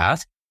to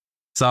ask.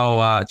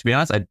 So to be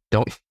honest, I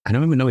don't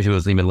even know if it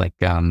was even like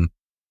I don't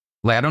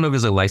know if it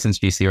was a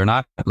licensed GC or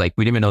not. Like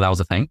we didn't even know that was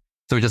a thing.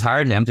 So we just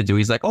hired him to do.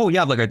 He's like, oh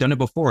yeah, like I've done it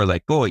before.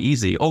 Like, oh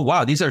easy. Oh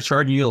wow, these are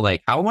charging you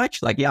like how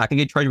much? Like yeah, I can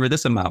get charged for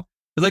this amount.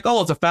 It's like,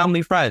 oh, it's a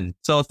family friend.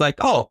 So it's like,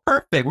 oh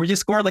perfect. We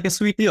just scored like a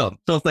sweet deal.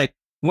 So it's like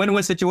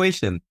win-win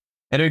situation.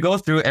 And it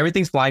goes through.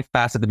 Everything's flying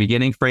fast at the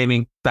beginning.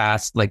 Framing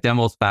fast. Like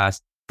demos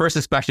fast. First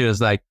inspection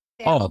is like,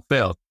 oh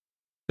failed.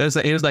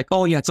 It was like,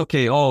 oh yeah, it's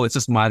okay. Oh, it's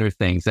just minor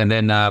things. And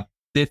then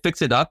they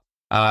fix it up.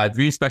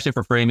 Re-inspection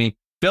for framing.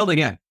 Failed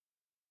again.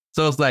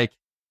 So it's like,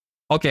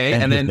 okay.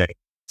 And then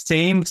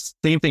same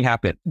thing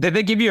happened. Did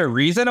they give you a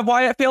reason of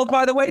why it failed,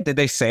 by the way? Did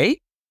they say? It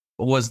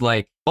was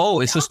like,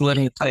 oh, it's just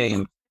letting it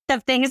play.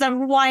 Of things of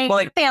why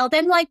it failed.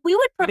 And like we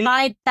would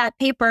provide that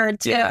paper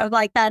to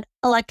like that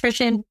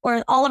electrician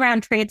or all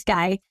around trades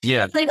guy.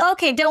 Yeah. Like,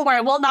 okay, don't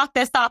worry, we'll knock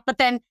this off. But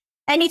then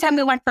anytime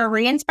we went for a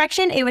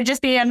re-inspection, it would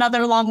just be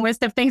another long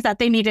list of things that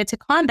they needed to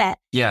combat.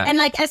 Yeah. And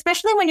like,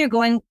 especially when you're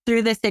going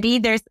through the city,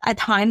 there's a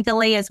time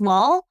delay as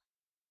well.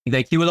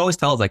 Like he would always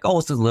tell us like, oh,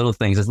 it's just little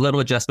things, it's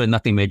little adjustment,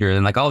 nothing major.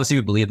 And like, obviously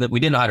we believe that we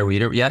didn't know how to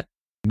read it yet.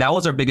 That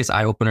was our biggest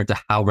eye opener to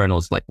how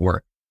rentals like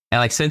work. And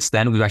like, since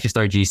then we've actually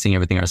started GCing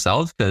everything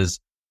ourselves because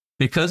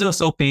it was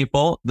so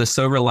painful. The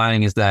silver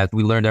lining is that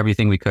we learned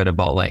everything we could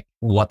about like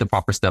what the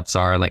proper steps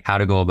are, like how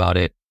to go about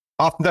it.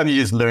 Oftentimes you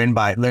just learn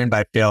by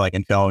failing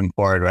and failing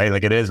forward, right?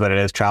 Like it is what it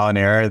is, trial and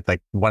error. It's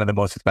like one of the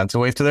most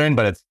expensive ways to learn,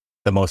 but it's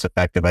the most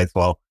effective as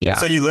well. Yeah.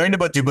 So you learned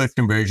about duplex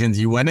conversions.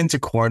 You went into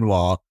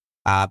Cornwall,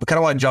 but kind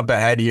of want to jump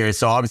ahead here.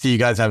 So obviously you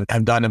guys have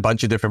done a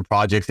bunch of different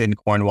projects in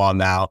Cornwall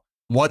now.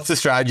 What's the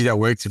strategy that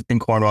works in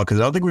Cornwall? Because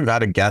I don't think we've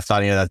had a guest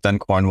on here that's done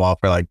Cornwall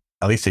for like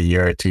at least a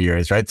year or 2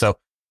 years, right? So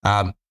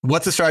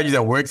what's the strategy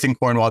that works in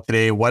Cornwall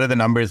today? What are the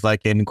numbers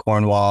like in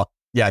Cornwall?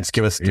 Yeah, just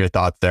give us your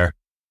thoughts there.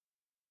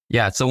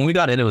 Yeah, so when we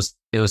got in, it was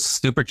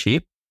super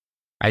cheap.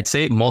 I'd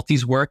say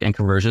multis work and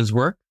conversions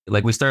work.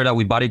 Like we started out,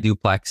 we bought a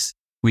duplex.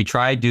 We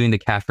tried doing the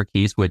cash for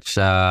keys, which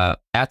at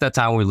that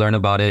time when we learned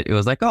about it, it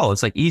was like, oh,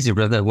 it's like easy,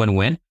 rather than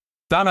win-win.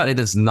 Found out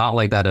it is not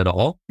like that at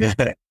all.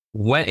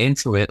 Went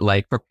into it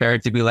like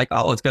prepared to be like,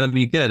 oh, it's gonna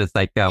be good. It's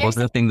like, what's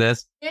the thing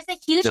this? There's a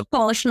huge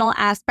emotional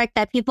aspect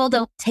that people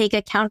don't take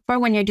account for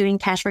when you're doing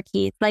cash for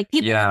keys. Like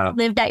people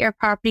lived at your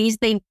properties,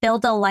 they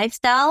build a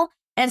lifestyle.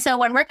 And so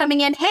when we're coming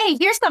in, hey,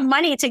 here's some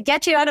money to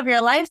get you out of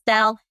your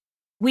lifestyle,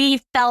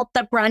 we felt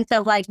the brunt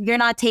of like, you're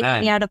not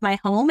taking me out of my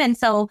home. And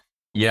so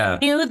we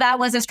knew that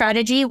was a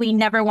strategy we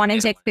never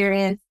wanted to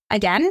experience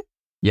again.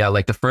 Yeah,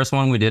 like the first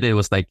one we did, it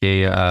was like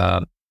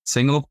a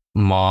single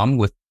mom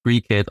with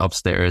 3 kids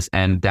upstairs,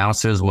 and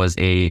downstairs was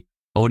a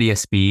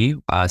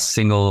ODSP,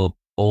 single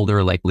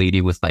older like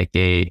lady with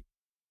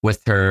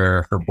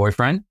her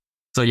boyfriend.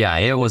 So yeah,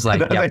 it was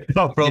like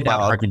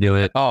hard to do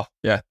it. Oh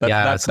yeah,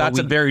 that's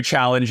a very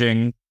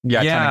challenging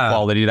kind of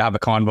quality to have a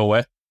convo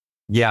with.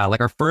 Yeah,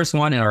 like our first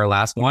one and our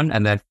last one,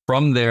 and then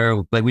from there,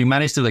 like we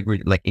managed to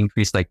like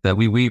increase like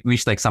we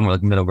reached like somewhere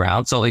like middle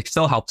ground. So it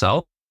still helps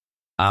out.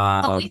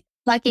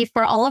 Lucky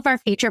for all of our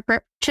future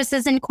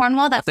purchases in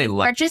Cornwall that we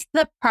purchased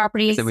the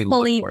properties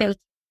fully built.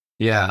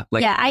 Yeah,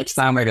 like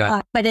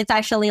but it's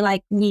actually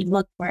like we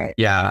look for it.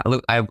 Yeah,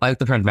 look, I like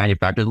the term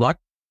manufactured luck.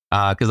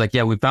 Because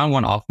we found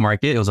one off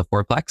market. It was a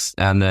 4-plex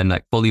and then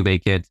like fully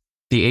vacant.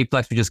 The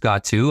 8-plex we just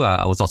got too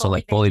was also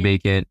like fully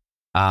vacant.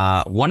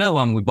 One of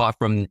them we bought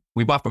from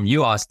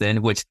you,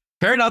 Austin, which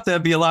turned out to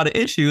be a lot of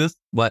issues,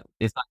 but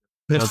it's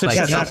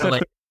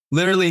like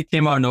literally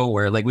came out of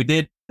nowhere. Like we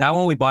did that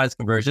one, we bought as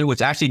conversion,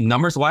 which actually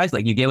numbers wise,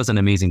 like you gave us an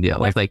amazing deal.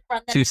 Like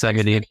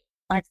 270.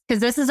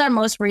 Because this is our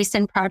most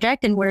recent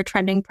project and we're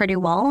trending pretty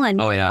well and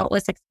what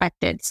was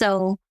expected.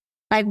 So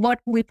like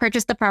what we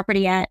purchased the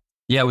property at.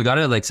 Yeah, we got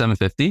it at like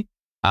 750. It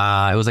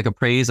was like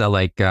appraised at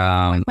like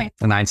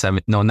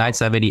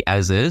 970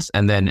 as is,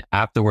 and then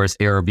afterwards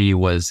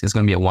ARB is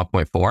going to be at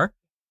 1.4.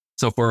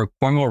 So for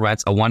Cornwall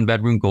rents, a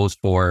 1-bedroom goes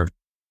for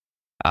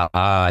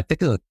I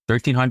think it's like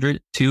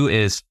 1,300. 2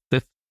 is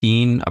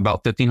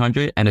about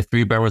 1,500, and a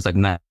 3-bedroom is like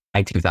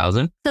high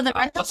 2000. So the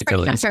rentals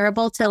were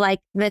comparable to like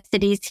the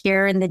cities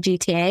here in the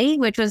GTA,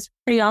 which was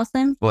pretty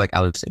awesome. Well, like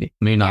out of the city.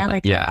 Maybe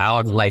not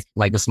out of like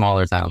the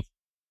smaller towns.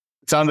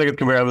 Sounds like it's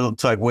comparable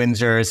to like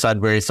Windsor,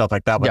 Sudbury, stuff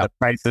like that, but the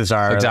prices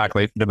are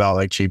about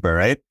like cheaper,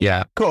 right?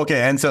 Yeah. Cool.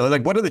 Okay. And so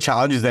like, what are the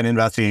challenges then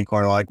investing in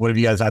Cornwall? Like, what have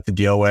you guys had to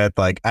deal with?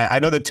 Like, I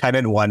know the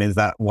tenant one is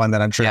that one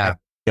that I'm sure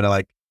gonna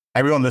like,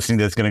 everyone listening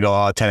to this is going to go,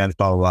 oh, tenants,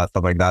 blah, blah, blah,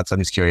 stuff like that. So I'm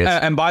just curious.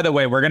 And by the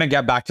way, we're going to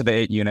get back to the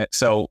 8 unit.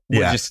 So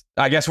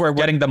I guess we're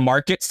getting the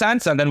market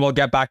sense and then we'll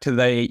get back to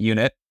the 8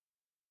 unit.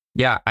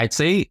 Yeah, I'd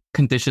say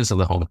conditions of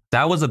the home.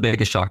 That was the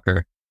biggest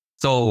shocker.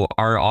 So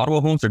our Ottawa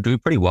homes are doing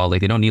pretty well.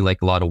 Like they don't need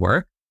like a lot of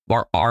work.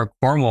 Our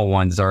Cornwall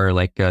ones are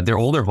like, they're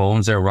older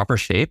homes. They're rougher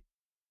shape.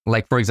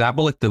 Like for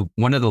example, like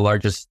one of the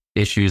largest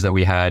issues that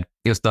we had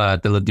is the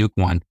Leduc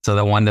one. So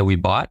the one that we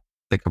bought,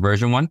 the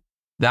conversion one,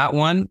 that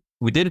one,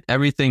 we did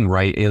everything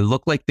right. It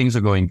looked like things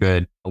are going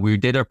good. We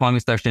did our plumbing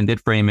inspection,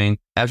 did framing.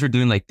 As we're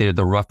doing like the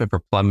rough and for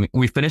plumbing,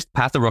 we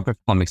past the rough and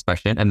for plumbing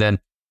inspection. And then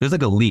there's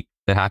like a leak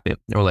that happened.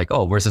 They were like,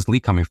 oh, where's this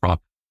leak coming from?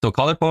 So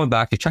called their plumbing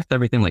back. They checked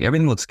everything. Like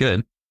everything looks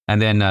good.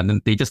 And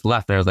then they just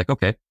left. And I was like,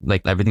 okay,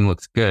 like everything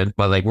looks good.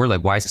 But like, we're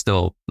like, why is it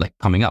still like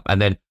coming up?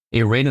 And then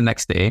it rained the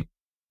next day.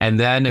 And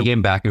then it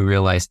came back and we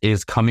realized it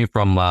is coming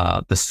from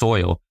the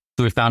soil.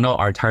 So we found out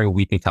our entire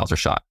weeping tiles are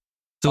shot.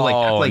 So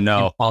like,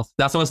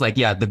 that's what it's like,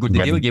 the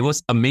deal gave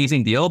us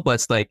amazing deal, but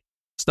it's like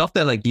stuff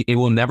that like it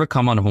will never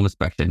come on a home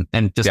inspection.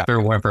 And just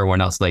for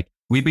everyone else, like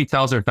weeping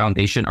tiles are a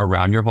foundation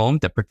around your home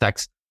that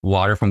protects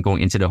water from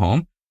going into the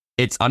home.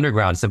 It's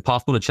underground. It's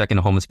impossible to check in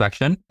a home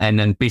inspection. And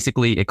then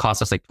basically it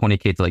costs us like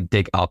 $20,000 to like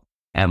dig up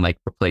and like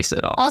replace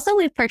it all. Also,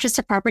 we purchased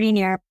a property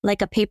near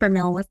like a paper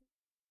mill.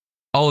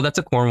 Oh, that's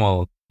a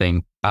Cornwall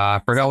thing.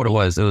 I forgot what it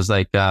was. It was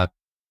like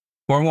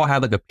Cornwall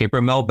had like a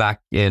paper mill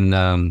back in,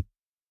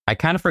 I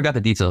kind of forgot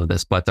the details of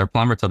this, but our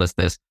plumber told us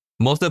this.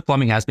 Most of the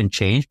plumbing has been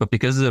changed, but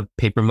because of the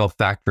paper mill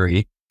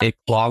factory, it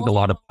clogged a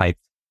lot of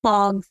pipes.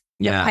 Clogged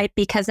the pipe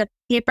because of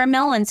paper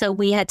mill. And so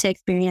we had to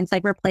experience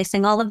like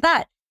replacing all of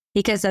that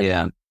because of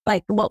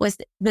like what was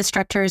the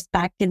structures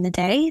back in the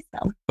day.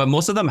 So. But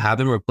most of them have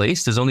been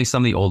replaced. There's only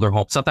some of the older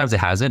homes. Sometimes it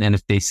hasn't. And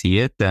if they see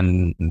it,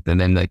 then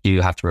like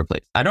you have to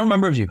replace. I don't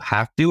remember if you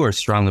have to or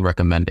strongly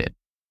recommend it.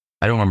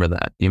 I don't remember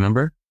that. Do you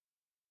remember?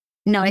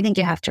 No, I think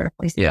you have to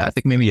replace it. Yeah, I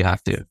think maybe you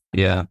have to.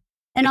 Yeah.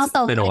 And it's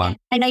also, like,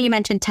 I know you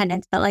mentioned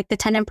tenants, but like the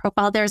tenant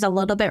profile, there's a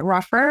little bit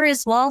rougher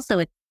as well. So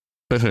it's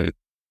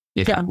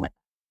done with.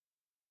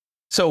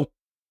 So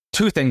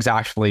 2 things,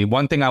 actually.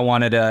 One thing I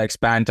wanted to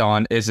expand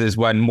on is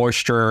when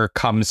moisture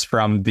comes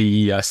from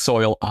the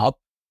soil up.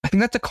 I think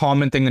that's a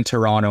common thing in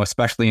Toronto,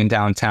 especially in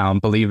downtown,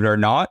 believe it or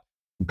not.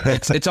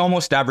 It's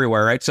almost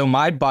everywhere, right? So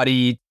my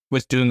buddy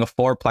was doing a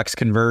 4-plex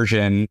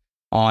conversion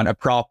on a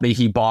property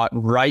he bought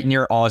right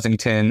near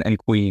Ossington and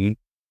Queen.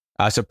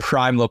 So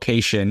prime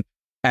location.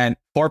 And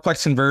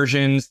 4-plex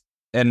conversions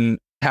in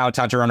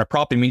downtown Toronto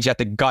property means you have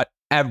to gut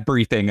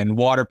everything and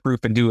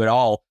waterproof and do it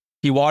all.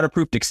 He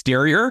waterproofed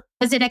exterior.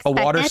 Was it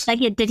expected?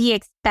 Like, did he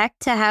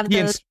expect to have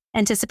those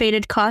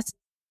anticipated costs?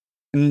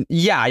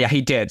 Yeah,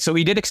 he did. So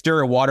he did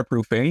exterior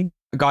waterproofing,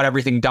 got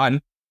everything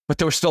done, but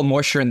there was still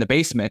moisture in the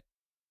basement.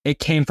 It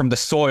came from the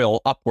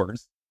soil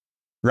upwards,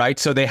 right?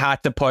 So they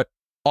had to put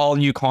all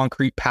new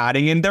concrete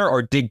padding in there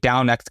or dig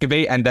down,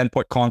 excavate, and then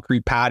put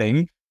concrete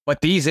padding.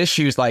 But these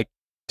issues, like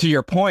to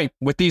your point,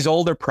 with these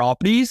older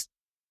properties,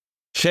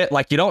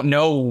 like you don't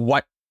know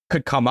what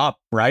could come up,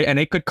 right? And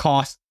it could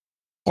cost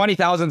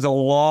 $20,000 is a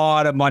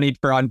lot of money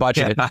for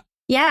unbudgeted.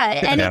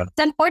 Yeah. And it's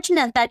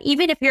unfortunate that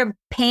even if you're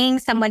paying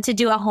someone to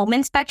do a home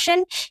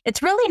inspection,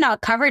 it's really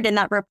not covered in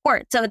that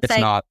report. So it's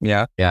like, not.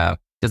 Yeah.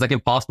 It's like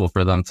impossible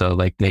for them to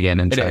like dig in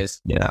and check. It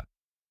is. Yeah.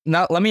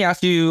 Now, let me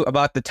ask you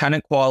about the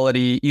tenant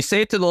quality. You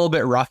say it's a little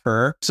bit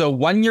rougher. So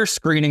when you're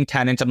screening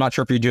tenants, I'm not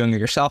sure if you're doing it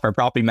yourself or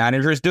property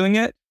managers doing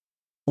it.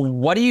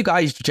 What do you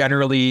guys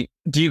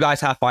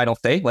have final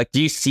say? Like,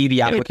 do you see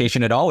the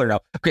application at all or no?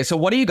 Okay, so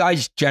what do you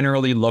guys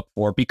generally look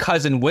for?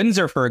 Because in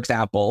Windsor, for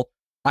example,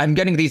 I'm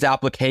getting these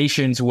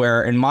applications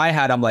where in my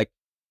head, I'm like,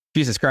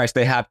 Jesus Christ,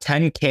 they have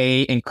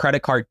 $10,000 in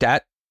credit card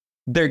debt.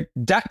 Their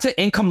debt to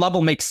income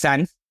level makes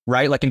sense,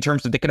 right? Like in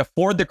terms of they can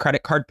afford the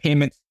credit card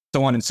payments,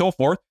 so on and so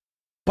forth,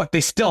 but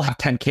they still have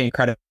 $10,000 in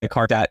credit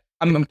card debt.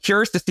 I'm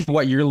curious to see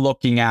what you're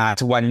looking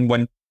at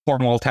when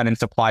Cornwall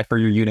tenants apply for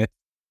your unit.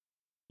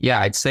 Yeah,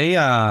 I'd say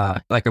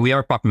like we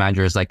have property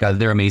managers, like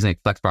they're amazing at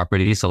Flex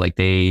Properties. So like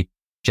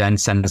Jen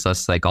sends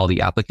us like all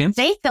the applicants.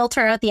 They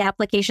filter out the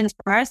applications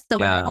for us. So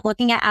when we're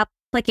looking at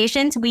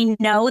applications, we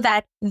know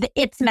that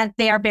it's meant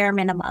their bare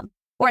minimum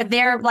or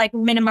their like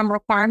minimum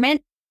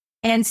requirement.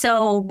 And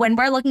so when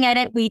we're looking at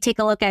it, we take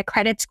a look at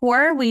credit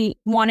score. We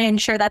want to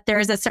ensure that there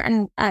is a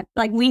certain,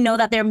 like we know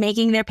that they're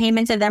making their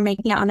payments and they're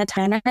making it on a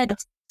time.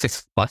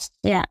 6+.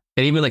 Yeah.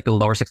 And even like the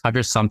lower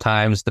 600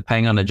 sometimes,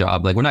 depending on the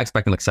job. Like we're not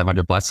expecting like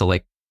 700+. So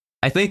like,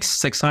 I think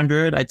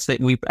 600, I'd say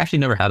we actually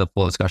never had a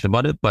full discussion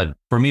about it, but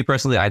for me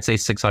personally, I'd say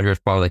 600 is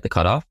probably like the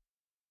cutoff.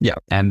 Yeah.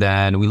 And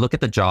then we look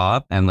at the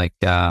job and like,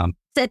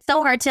 it's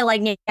so hard to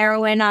like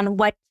narrow in on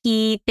what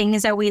key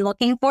things are we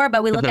looking for,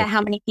 but we look at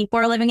how many people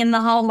are living in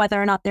the home,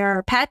 whether or not there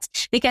are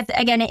pets, because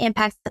again, it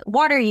impacts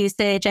water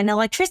usage and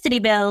electricity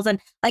bills. And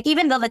like,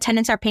 even though the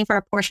tenants are paying for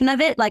a portion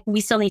of it, like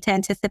we still need to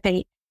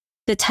anticipate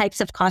the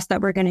types of costs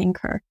that we're going to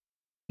incur.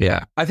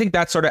 Yeah. I think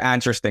that sort of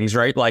answers things,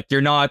 right? Like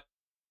you're not,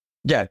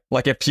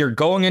 like if you're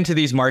going into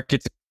these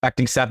markets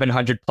expecting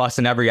 700 plus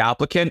in every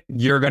applicant,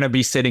 you're going to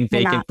be sitting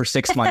vacant for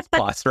 6 months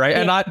plus, right?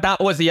 And that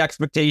was the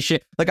expectation.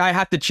 Like I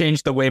had to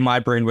change the way my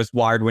brain was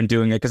wired when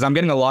doing it, because I'm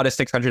getting a lot of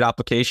 600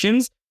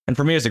 applications. And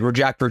for me, it's like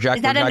reject. Is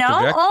that a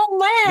no?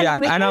 Oh man.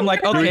 Yeah. And I'm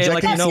like, okay,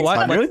 like, you know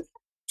what? Like,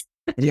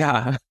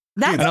 yeah.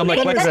 That's, and I'm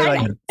like,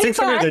 that's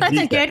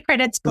a good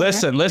credit score.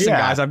 Listen,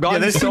 guys, I've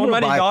gotten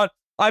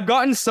I've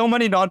gotten so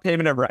many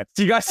non-payment of rents.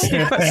 You guys see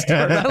my story?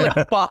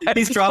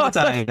 He's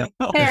traumatized.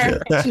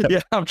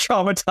 Yeah, I'm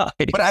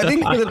traumatized. But I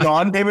think for the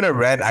non-payment of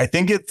rent, I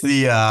think it's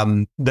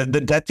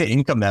the debt to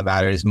income that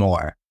matters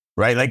more,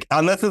 right? Like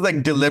unless it's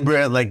like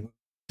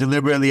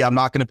deliberately, I'm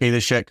not going to pay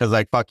this shit because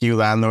like fuck you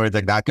landlords,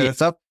 like that kind of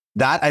stuff.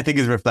 That I think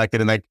is reflected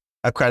in like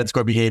a credit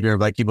score behavior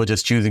of like people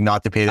just choosing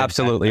not to pay.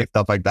 Absolutely,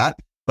 stuff like that.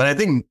 But I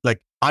think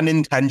like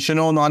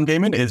unintentional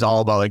non-payment is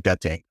all about like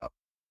debt to income.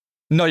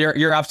 No,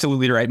 you're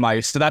absolutely right,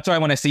 Mike. So that's why I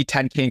want to see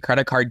 10K in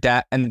credit card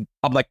debt. And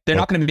I'm like, they're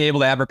not going to be able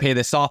to ever pay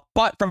this off.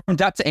 But from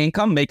debt to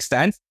income makes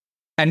sense.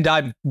 And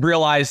I've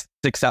realized,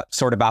 except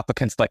sort of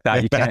applicants like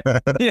that, you can't.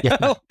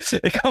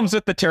 It comes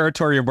with the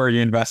territory of where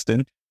you invest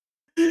in.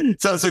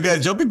 So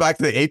guys, jumping back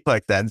to the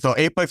eightplex then. So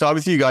eightplex,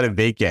 obviously you got it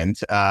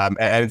vacant, and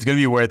it's going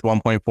to be worth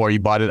 1.4. You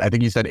bought it, I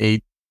think you said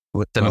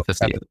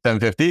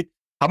 750.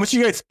 How much are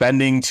you guys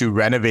spending to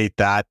renovate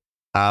that?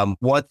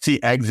 What's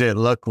the exit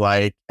look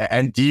like?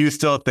 And do you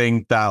still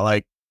think that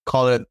like,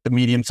 call it the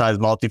medium-sized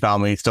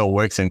multifamily still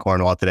works in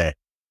Cornwall today?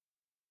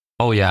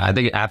 Oh yeah, I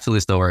think it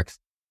absolutely still works.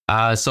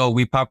 So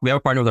we have a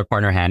partner with our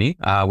partner Hanny.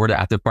 We're the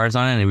active partners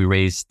on it, and we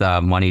raised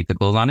money to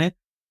close on it.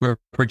 We're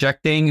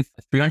projecting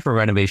 300 for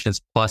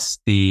renovations plus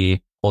the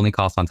holding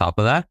costs on top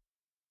of that.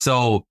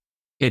 So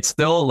it's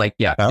still like,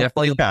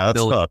 definitely.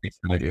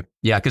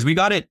 Yeah, because we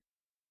got it.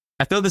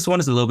 I feel this one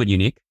is a little bit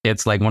unique.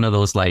 It's like one of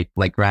those like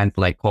grand,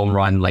 like home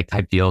run, like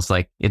type deals.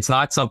 Like it's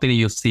not something that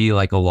you'll see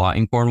like a lot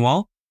in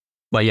Cornwall,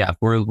 but yeah,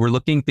 we're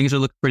looking, things are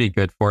looking pretty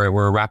good for it.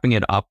 We're wrapping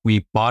it up.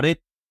 We bought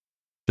it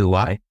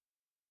July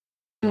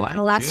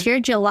last year,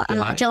 July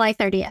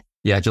 30th.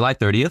 Yeah, July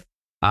 30th.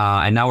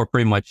 And now we're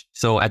pretty much,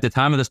 so at the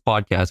time of this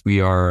podcast,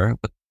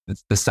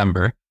 it's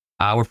December.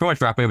 We're pretty much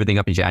wrapping everything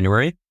up in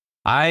January.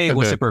 I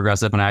was super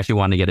aggressive and I actually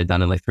wanted to get it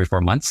done in like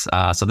 3-4 months.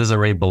 So this is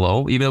already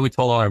below, even though we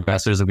told all our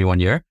investors it'll be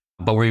 1 year,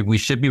 but we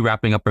should be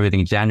wrapping up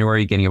everything in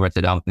January, getting it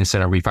rented out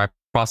instead of refi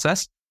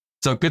process.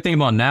 So good thing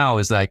about now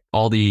is like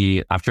I'm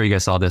sure you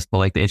guys saw this, but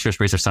like the interest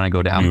rates are starting to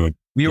go down.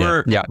 We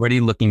were already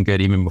looking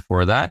good even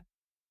before that.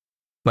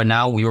 But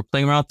now we were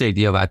playing around with the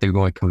idea of either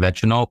going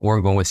conventional or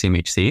going with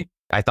CMHC.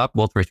 I thought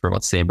both rates were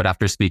about the same, but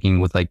after speaking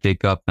with like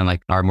Jacob and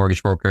like our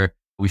mortgage broker,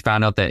 we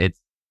found out that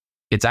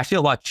it's actually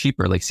a lot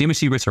cheaper. Like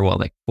CMHC rates are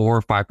like 4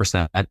 or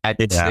 5% at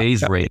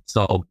today's rate.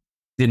 So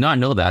did not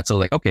know that. So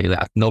like, okay,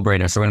 that's no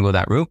brainer. So we're gonna go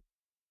that route.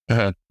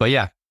 But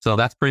yeah, so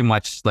that's pretty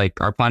much like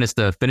our plan is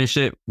to finish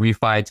it,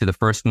 refi to the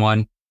first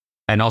one.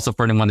 And also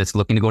for anyone that's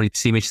looking to go to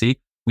CMHC,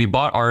 we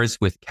bought ours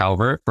with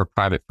Calvert for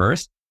private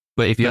first.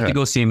 But if you have to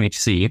go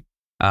CMHC,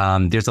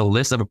 there's a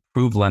list of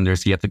approved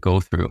lenders you have to go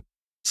through.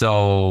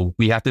 So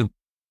we have to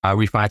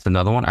refi to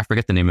another one. I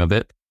forget the name of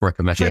it for a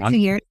conventional one. 2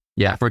 years.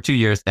 Yeah, for 2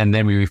 years. And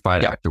then we refi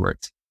it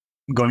afterwards.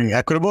 Going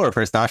Equitable or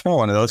First National,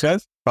 one of those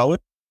guys, probably.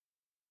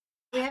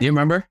 Yeah. Do you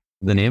remember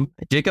the name?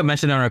 Jacob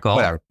mentioned it on our call.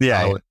 Whatever.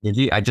 Yeah.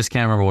 I just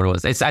can't remember what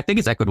it was. I think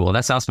it's Equitable.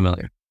 That sounds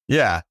familiar.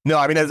 Yeah. No,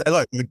 I mean,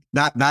 look,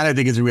 that I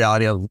think is a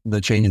reality of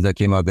the changes that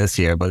came out this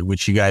year, but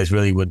which you guys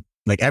really would,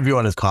 like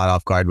everyone is caught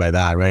off guard by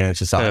that, right? And it's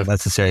just not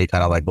necessarily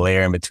kind of like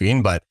layer in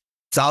between, but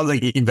sounds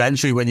like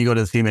eventually when you go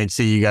to the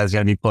CMHC, you guys are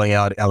going to be pulling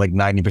out at like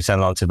 90%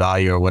 loan to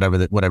value or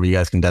whatever you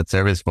guys can debt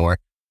service for.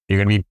 You're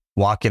going to be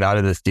walking out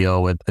of this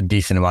deal with a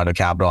decent amount of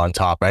capital on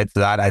top, right? So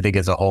that I think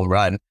is a home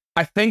run.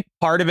 I think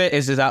part of it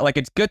is that like,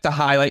 it's good to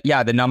highlight,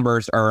 the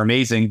numbers are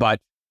amazing, but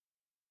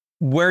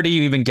where do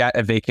you even get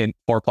a vacant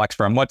fourplex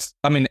from?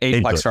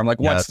 Eightplex from? Like,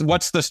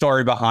 what's the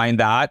story behind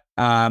that?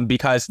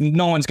 Because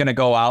no one's going to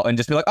go out and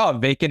just be like, oh,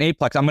 vacant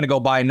eightplex, I'm going to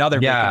go buy another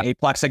vacant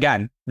eightplex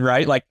again,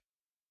 right? Like,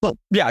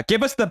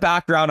 give us the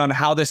background on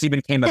how this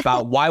even came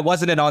about. Why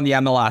wasn't it on the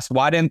MLS?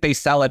 Why didn't they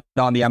sell it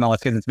on the MLS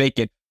because it's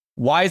vacant?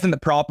 Why isn't the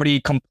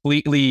property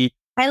completely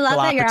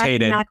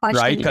dilapidated,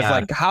 right? Because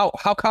like, how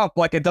come,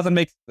 like, it doesn't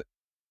make,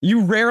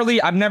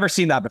 I've never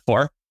seen that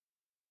before.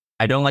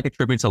 I don't like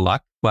attributing to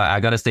luck, but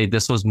I got to say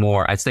this was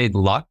more, I'd say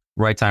luck,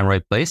 right time,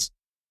 right place.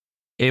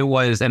 It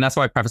was, and that's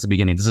why I prefaced at the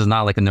beginning. This is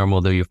not like a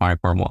normal deal you find in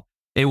Cornwall.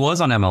 It was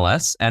on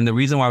MLS. And the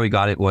reason why we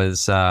got it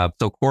was, so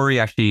Corey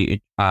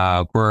actually,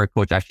 Corey,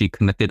 coach, actually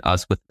connected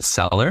us with the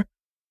seller.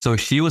 So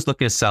she was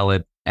looking to sell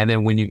it. And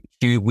then we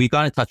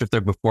got in touch with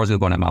her before it was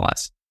going to go on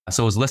MLS.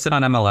 So it was listed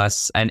on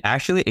MLS and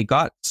actually it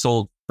got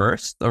sold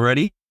first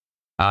already.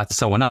 to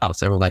someone else.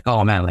 They were like,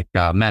 oh man,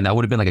 man, that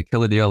would have been like a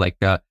killer deal.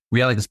 We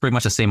had like it's pretty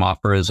much the same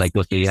offer as like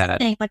what we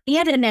had. Like we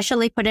had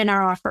initially put in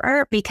our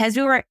offer because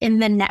we were in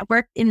the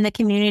network, in the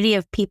community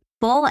of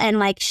people, and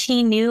like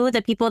she knew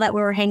the people that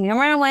we were hanging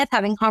around with,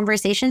 having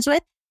conversations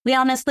with. We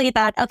honestly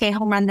thought, okay,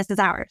 home run, this is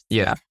ours.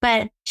 Yeah.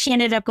 But she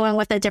ended up going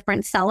with a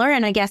different seller,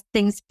 and I guess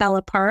things fell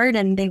apart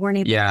and they weren't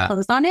able to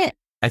close on it.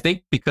 I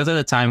think because at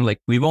the time, like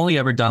we've only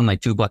ever done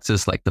like 2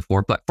 plexes, like the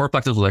 4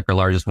 plexes was like our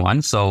largest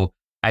one. So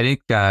I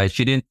think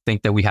she didn't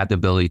think that we had the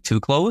ability to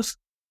close.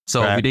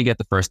 So we didn't get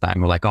the first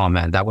time. We're like, oh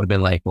man, that would have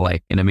been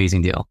like an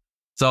amazing deal.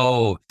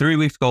 So 3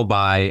 weeks go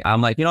by.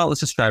 I'm like, let's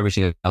just try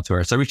reaching out to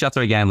her. So I reached out to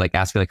her again, like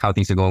ask her like how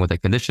things are going with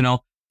like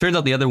conditional. Turns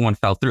out the other one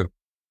fell through.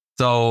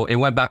 So it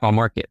went back on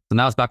market. So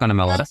now it's back on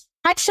MLS. That's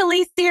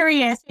actually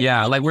serious.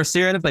 Yeah, like we're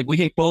serious. Like we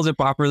can close it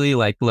properly.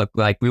 Like look,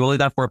 like we only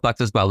done 4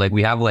 plexes, but like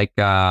we have like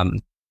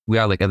we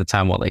are like at the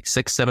time like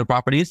 6, 7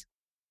 properties.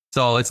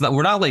 So it's not,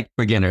 we're not like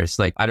beginners.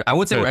 Like I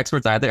would say we're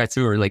experts either. I'd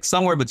say we're like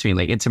somewhere between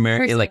like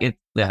intermediate,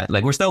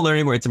 like we're still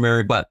learning, we're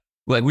intermediate, but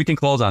like we can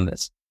close on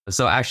this.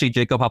 So actually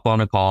Jacob hopped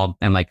on a call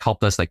and like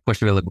helped us like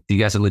push it. Like, you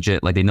guys are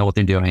legit. Like they know what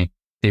they're doing.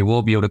 They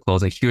will be able to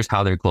close. Like here's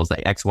how they're closed,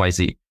 like X, Y,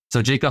 Z.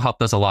 So Jacob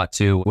helped us a lot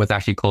too with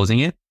actually closing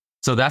it.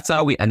 So that's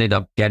how we ended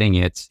up getting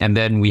it. And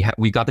then we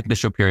got the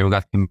conditional period. We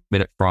got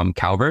committed from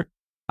Calvert.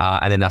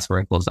 And then that's where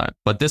it closed on.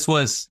 But this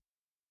was,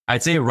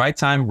 I'd say right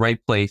time,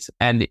 right place.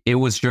 And it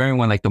was during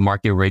when like the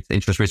market rates,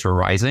 interest rates were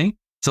rising.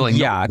 So like,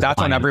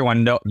 that's when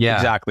everyone knows. Yeah,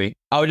 exactly.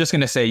 I was just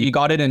going to say, you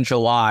got it in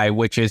July,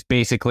 which is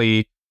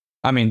basically,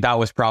 I mean, that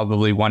was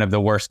probably one of the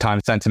worst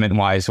times sentiment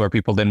wise where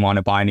people didn't want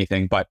to buy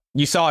anything, but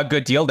you saw a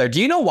good deal there. Do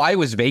you know why it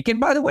was vacant,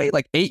 by the way?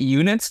 Like 8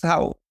 units?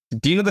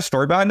 Do you know the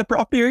story behind the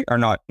property or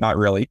not? Not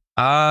really.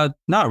 Not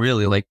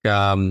really. Like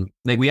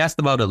we asked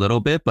about it a little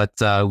bit, but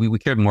we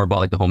cared more about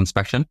like the home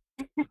inspection.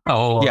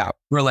 Oh yeah,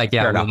 we're like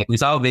we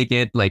saw it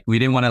vacant. Like we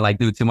didn't want to like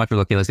do too much. We're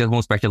like, okay, let's get home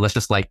inspection. Let's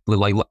just like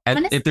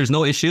if there's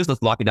no issues,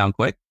 let's lock it down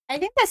quick. I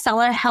think the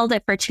seller held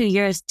it for 2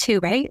 years too,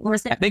 right? Or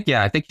was it?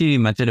 I think he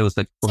mentioned it was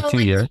like for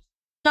 2 years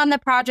on the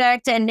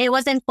project, and it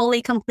wasn't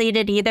fully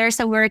completed either.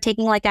 So we were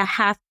taking like a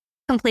half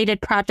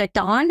completed project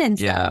on,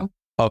 and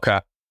okay.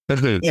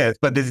 Yes,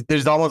 but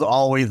there's almost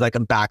always like a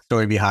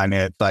backstory behind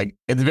it. It's like,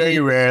 it's very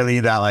rarely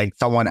that like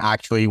someone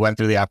actually went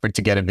through the effort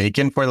to get it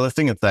vacant for the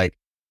listing. It's like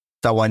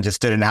someone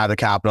just didn't have the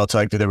capital to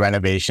like do the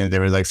renovations.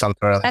 There was like some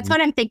sort of that's what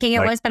I'm thinking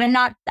it was, but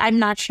I'm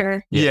not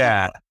sure.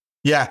 Yeah.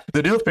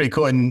 The deal's pretty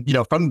cool. And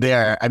from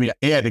there, I mean,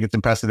 I think it's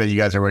impressive that you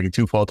guys are working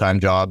 2 full-time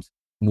jobs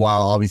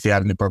while obviously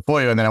having the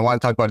portfolio. And then I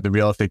want to talk about the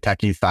real estate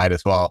techie side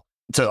as well.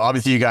 So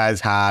obviously you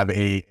guys have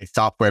a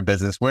software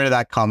business. Where did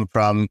that come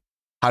from?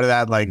 How did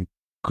that like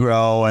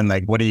grow, and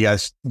like what do you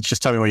guys,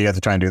 just tell me what you guys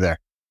are trying to do there?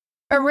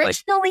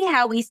 Originally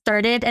how we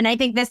started, and I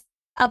think this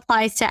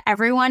applies to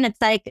everyone, it's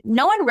like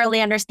no one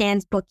really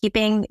understands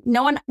bookkeeping,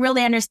 no one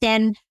really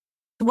understands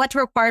what's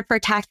required for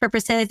tax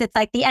purposes. It's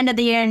like the end of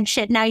the year and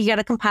shit, now you got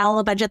to compile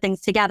a bunch of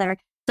things together.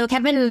 So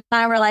Kevin and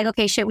I were like,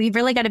 okay, shit, we've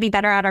really got to be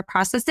better at our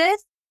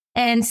processes.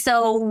 And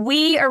so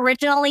we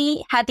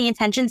originally had the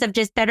intentions of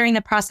just bettering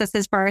the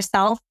processes for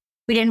ourselves.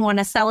 We didn't want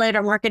to sell it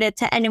or market it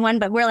to anyone,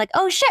 but we're like,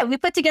 oh shit, we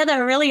put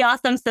together a really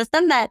awesome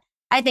system that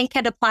I think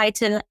could apply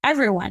to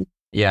everyone.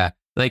 Yeah.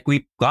 Like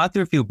we got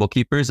through a few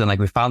bookkeepers and like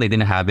we found they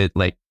didn't have it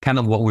like kind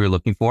of what we were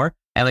looking for.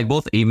 And like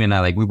both Amy and I,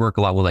 like we work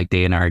a lot with like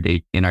in our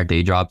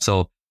day job.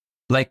 So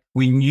like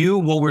we knew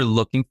what we're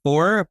looking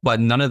for, but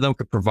none of them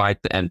could provide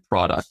the end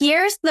product.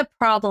 Here's the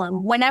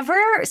problem. Whenever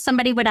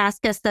somebody would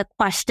ask us the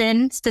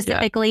question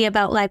specifically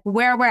about like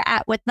where we're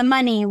at with the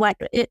money, what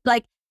it,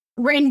 like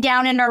written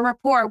down in our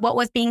report, what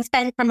was being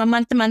spent from a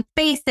month-to-month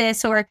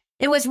basis, or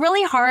it was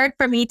really hard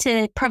for me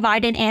to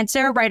provide an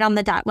answer right on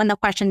the dot when the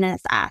question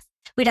is asked.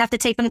 We'd have to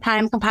take some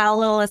time, compile a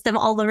little list of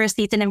all the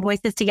receipts and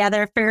invoices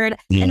together,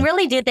 and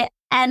really do the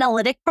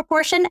analytic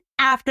proportion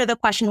after the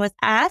question was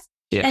asked.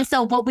 Yeah. And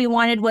so what we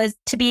wanted was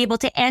to be able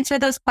to answer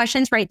those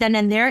questions right then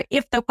and there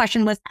if the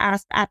question was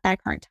asked at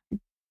that current time.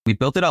 We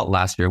built it out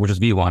last year, which was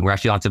V1. We're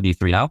actually on to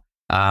V3 now.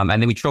 And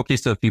then we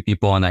showcased to a few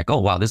people and like, oh,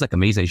 wow, this is like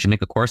amazing. You should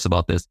make a course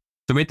about this.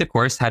 So we made the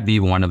course, had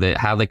V1 of it,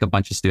 had like a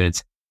bunch of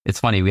students. It's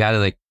funny. We had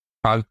like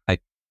probably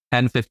like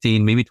 10,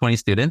 15, maybe 20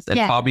 students, and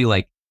probably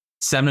like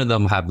 7 of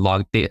them have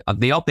logged,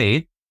 they all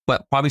paid,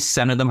 but probably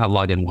 7 of them have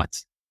logged in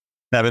once.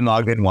 7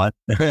 logged in once.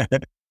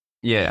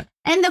 Yeah.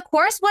 And the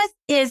course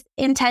is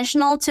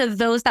intentional to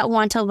those that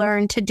want to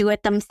learn to do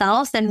it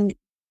themselves. And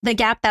the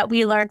gap that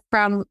we learned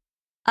from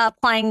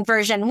applying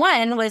version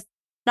 1 was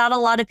not a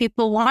lot of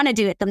people want to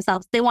do it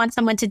themselves. They want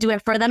someone to do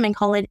it for them and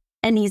call it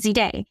an easy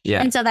day.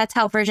 Yeah. And so that's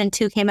how version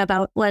 2 came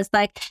about, was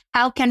like,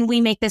 how can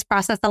we make this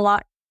process a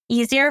lot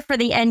easier for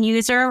the end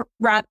user,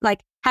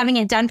 like having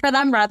it done for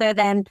them rather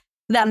than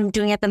them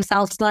doing it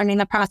themselves, learning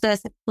the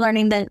process,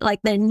 learning the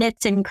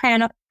nits and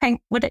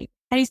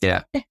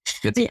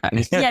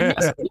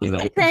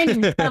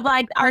of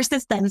like our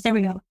systems. There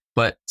we go.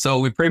 But so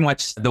we pretty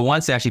much, the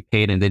ones that actually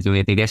paid and didn't do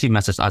anything, they actually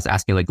messaged us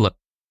asking like, look,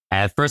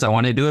 at first I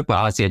wanted to do it, but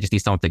honestly, I just need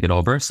someone to take it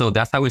over. So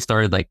that's how we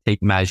started like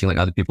managing like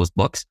other people's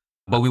books.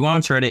 But we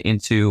want to turn it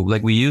into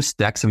like we use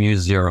Dex and we use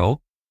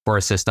Zero for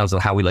our systems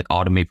of how we like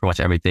automate pretty much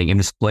everything and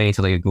display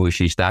into like a Google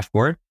Sheets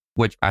dashboard,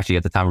 which actually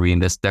at the time of reading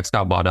this, Dex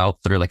got bought out.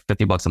 So they're like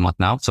 $50 a month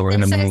now. So we're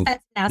going to move.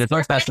 It's more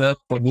expensive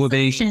for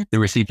moving the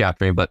receipt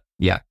capturing, but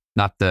yeah,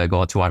 not to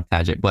go too on a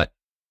tangent, but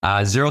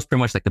Zero is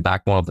pretty much like the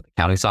backbone of the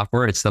accounting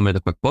software. It's similar to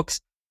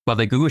QuickBooks, but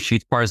the Google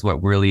Sheets part is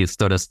what really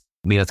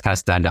made us kind of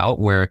stand out,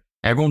 where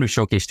everyone we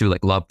showcased to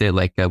like loved it.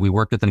 Like we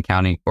worked with an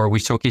accounting, or we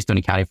showcased to an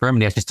accounting firm,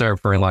 and they actually started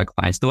referring a lot of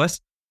clients to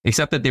us,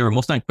 except that they were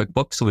mostly on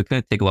QuickBooks, so we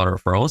couldn't take a lot of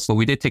referrals. But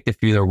we did take the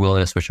few that were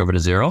willing to switch over to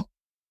Zero.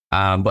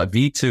 But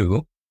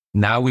V2,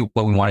 now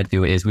what we want to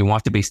do is we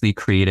want to basically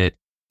create it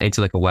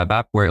into like a web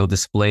app where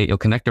it'll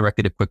connect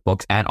directly to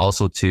QuickBooks and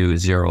also to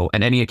Zero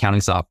and any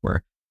accounting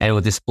software. And it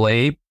will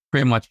display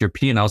pretty much your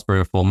P&Ls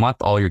for a full month,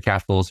 all your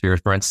cash flows, your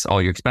rents,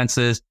 all your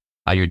expenses,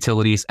 your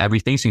utilities,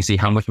 everything. So you can see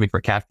how much you make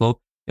for cash flow.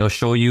 It'll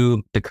show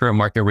you the current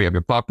market rate of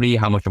your property,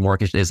 how much the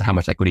mortgage is, how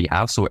much equity you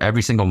have. So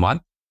every single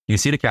month, you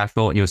see the cash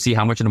flow, you'll see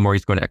how much of the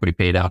mortgage is going to equity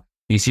paid out.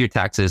 You see your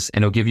taxes,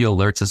 and it'll give you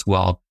alerts as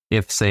well.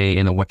 If say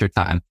in the winter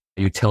time,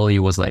 utility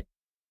was like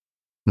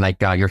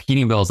your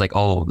heating bill is like,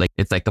 oh, like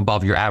it's like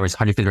above your average,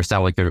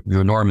 150%, like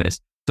your norm is.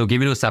 So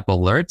give you those type of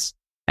alerts.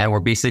 And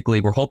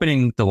we're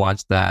hoping to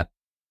launch that.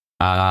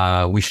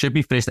 We should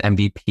be finished the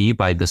MVP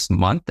by this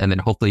month, and then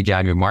hopefully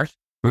January, March.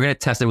 We're going to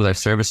test it with our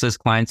services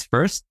clients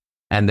first,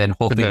 and then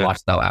hopefully launch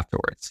it out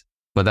afterwards.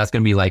 But that's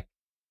going to be like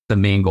the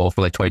main goal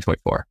for like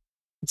 2024.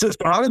 So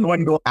how does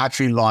one go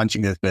actually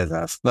launching this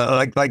business?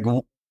 Like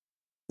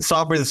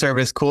software as a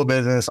service, cool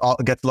business,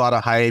 gets a lot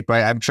of hype,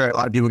 right? I'm sure a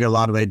lot of people get a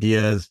lot of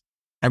ideas.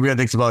 Everyone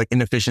thinks about like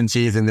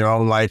inefficiencies in their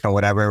own life or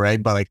whatever,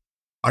 right? But like,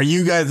 are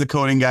you guys the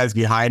coding guys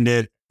behind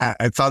it?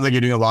 It sounds like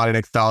you're doing a lot in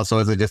Excel. So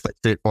is it just like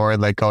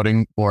straightforward like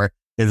coding, or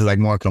is it like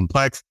more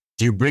complex?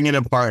 Do you bring in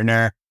a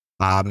partner?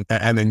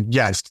 And then,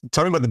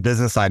 tell me about the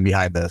business side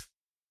behind this.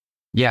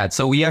 Yeah.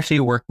 So we actually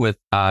work with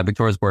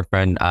Victoria's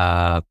boyfriend,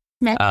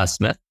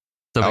 Smith.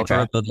 So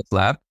Victoria built this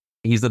lab.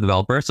 He's the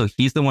developer. So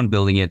he's the one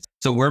building it.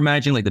 So we're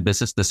managing like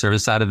the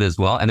service side of it as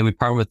well. And then we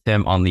partner with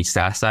him on the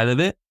SaaS side of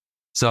it.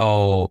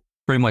 So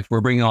pretty much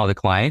we're bringing all the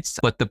clients,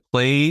 but the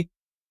play,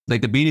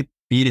 like the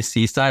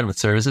B2C side with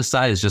services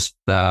side is just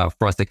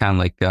for us to kind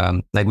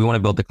of like we want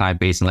to build the client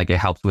base and like it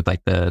helps with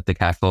like the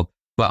cash flow.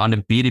 But on the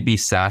B2B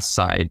SaaS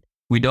side,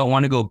 we don't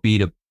want to go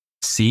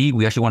B2C.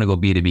 We actually want to go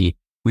B2B.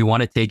 We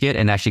want to take it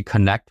and actually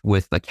connect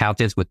with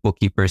accountants, with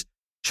bookkeepers,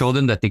 show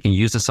them that they can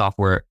use the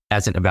software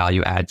as a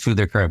value add to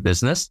their current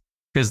business.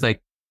 Because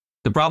like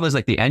the problem is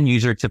like the end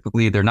user,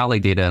 typically they're not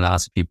like data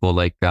analysis people.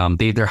 Like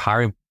they're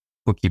hiring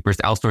bookkeepers,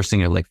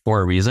 outsourcing it like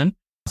for a reason.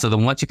 So the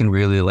ones you can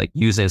really like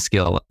use it as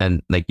skill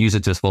and like use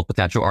it to its full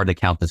potential are the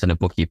accountants and the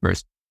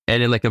bookkeepers.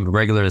 And in like a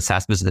regular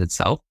SaaS business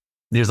itself,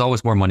 there's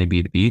always more money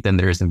B2B than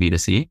there is in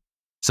B2C.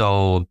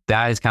 So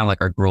that is kind of like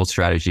our growth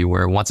strategy,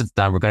 where once it's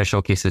done, we're going to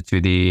showcase it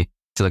to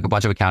like a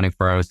bunch of accounting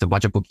firms, to a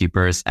bunch of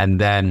bookkeepers,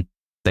 and then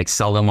like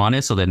sell them on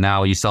it. So that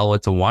now you sell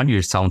it to one,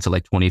 you're selling to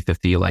like 20,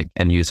 50 like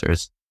end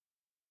users.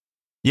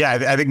 Yeah,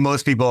 I think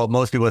most people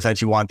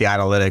essentially want the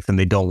analytics and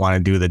they don't want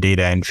to do the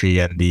data entry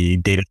and the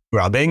data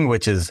scrubbing,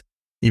 which is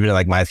even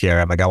like my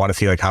CRM. Like I want to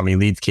see like how many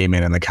leads came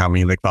in and like how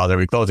many like files are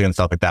we closing and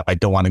stuff like that. But I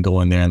don't want to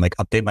go in there and like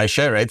update my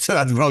shit, right? So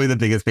that's probably the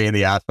biggest pain in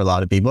the ass for a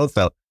lot of people.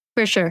 So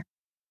for sure.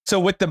 So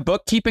with the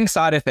bookkeeping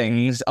side of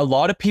things, a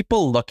lot of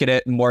people look at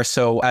it more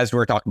so as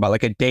we're talking about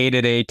like a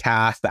day-to-day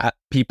task that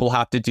people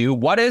have to do.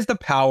 What is the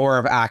power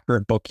of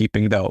accurate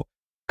bookkeeping though?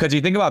 Because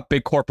you think about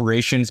big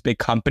corporations, big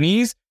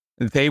companies,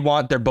 they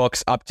want their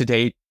books up to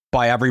date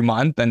by every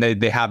month, and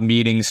they have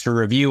meetings to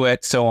review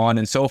it, so on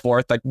and so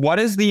forth. Like, what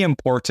is the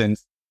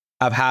importance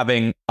of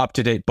having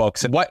up-to-date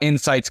books? And what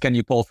insights can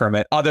you pull from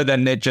it other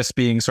than it just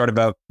being sort of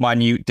a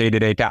minute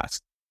day-to-day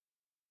task?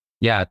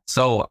 Yeah.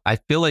 So I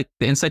feel like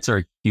the insights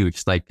are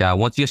huge. Like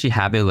once you actually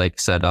have it like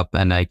set up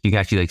and like you can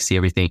actually like see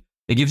everything,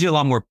 it gives you a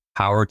lot more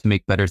power to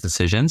make better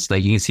decisions.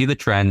 Like you can see the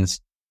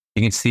trends.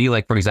 You can see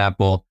like, for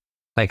example,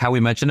 like how we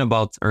mentioned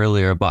about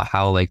earlier about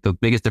how like the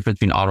biggest difference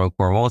between auto and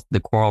core walls,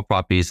 the core wall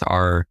properties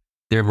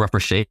they're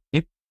rougher shape.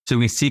 So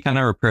we see kind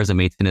of repairs and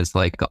maintenance,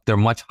 like they're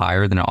much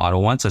higher than an auto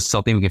one. So it's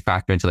something we can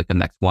factor into like the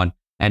next one.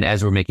 And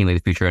as we're making like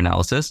the future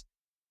analysis,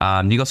 you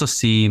can also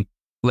see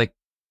like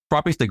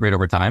properties degrade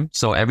over time.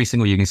 So every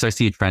single year you can start to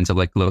see trends of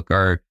like, look,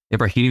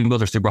 if our heating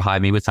bills are super high,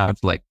 maybe it's time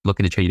to like look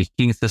into changing the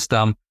heating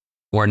system.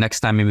 Or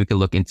next time maybe we could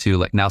look into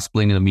like now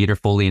splitting the meter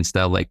fully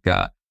instead of like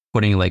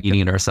putting like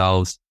eating it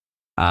ourselves.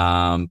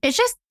 It's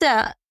just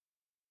the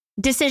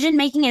decision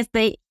making is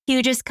the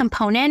hugest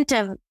component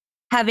of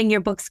having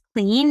your books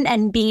clean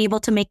and being able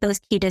to make those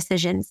key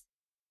decisions.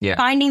 Yeah.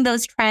 Finding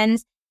those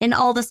trends in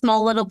all the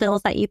small little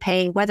bills that you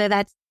pay, whether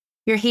that's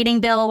your heating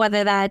bill,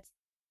 whether that's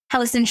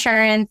house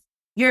insurance,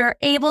 you're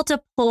able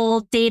to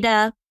pull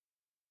data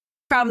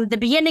from the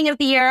beginning of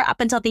the year up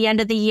until the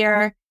end of the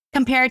year,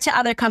 compare it to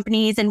other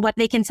companies and what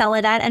they can sell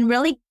it at, and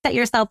really set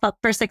yourself up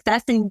for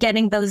success in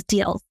getting those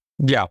deals.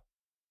 Yeah.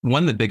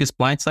 One of the biggest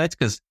blind sides,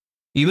 because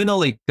even though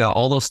like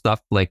all those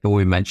stuff, like what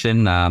we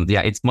mentioned,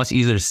 it's much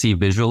easier to see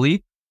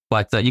visually.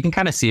 but you can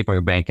kind of see it from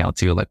your bank account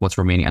too, like what's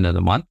remaining end of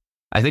the month.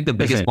 I think the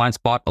biggest blind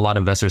spot a lot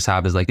of investors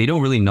have is like they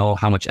don't really know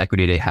how much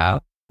equity they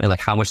have and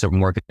like how much their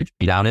mortgage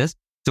down is.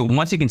 So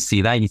once you can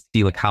see that, you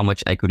see like how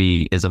much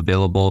equity is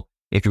available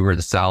if you were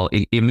to sell.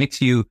 It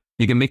makes you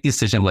can make the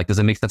decision of like, does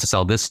it make sense to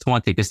sell this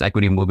one, take this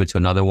equity, move it to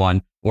another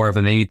one, or if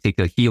it maybe take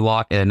the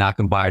HELOC and not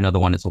can buy another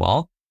one as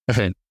well.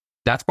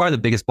 That's probably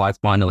the biggest blind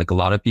spot to like a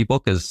lot of people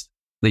because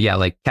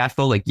like cash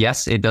flow, like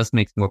yes, it does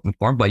make more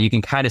conform, but you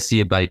can kind of see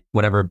it by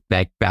whatever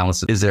bank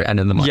balance is there end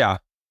of the month.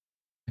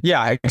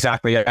 Yeah,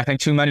 exactly. I think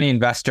too many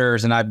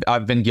investors, and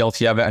I've been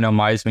guilty of it. I know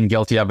Mai's been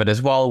guilty of it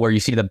as well, where you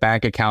see the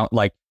bank account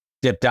like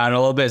dip down a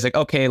little bit. It's like,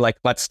 okay, like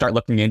let's start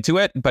looking into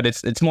it. But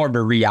it's more of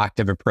a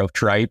reactive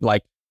approach, right?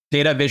 Like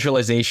data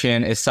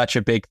visualization is such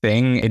a big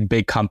thing in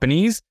big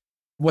companies.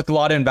 With a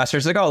lot of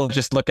investors, like, oh,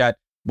 just look at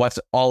what's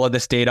all of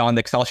this data on the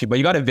Excel sheet, but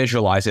you got to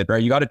visualize it,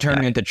 right? You got to turn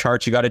it into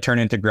charts, you got to turn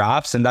it into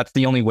graphs, and that's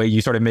the only way you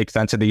sort of make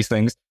sense of these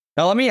things.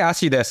 Now, let me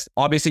ask you this.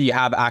 Obviously, you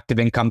have active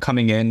income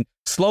coming in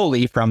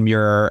slowly from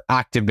your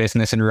active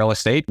business in real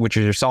estate, which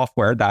is your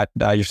software,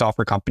 your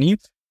software company.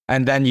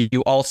 And then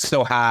you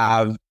also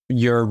have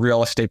your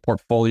real estate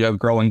portfolio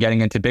growing,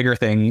 getting into bigger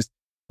things.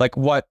 Like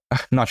what, I'm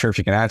not sure if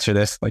you can answer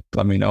this, like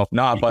let me know if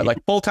not, but like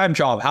full-time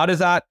job, how does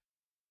that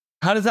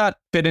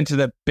fit into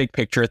the big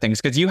picture of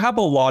things? Because you have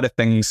a lot of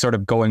things sort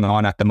of going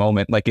on at the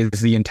moment. Like, is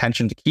the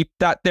intention to keep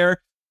that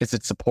there? Is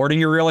it supporting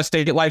your real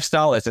estate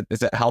lifestyle? Is it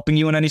helping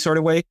you in any sort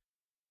of way?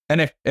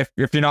 And if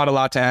you're not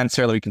allowed to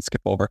answer, we can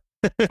skip over.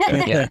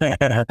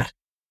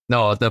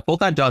 No, the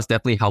full-time job is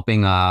definitely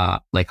helping.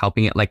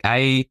 Helping it. Like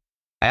I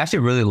actually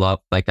really love.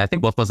 Like I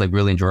think both of us like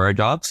really enjoy our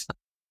jobs.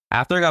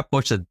 After I got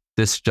pushed to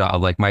this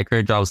job, like my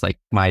current job is like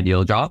my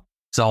ideal job.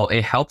 So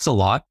it helps a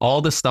lot.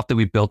 All the stuff that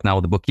we built now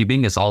with the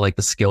bookkeeping is all like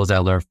the skills I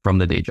learned from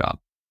the day job.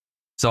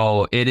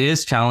 So it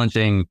is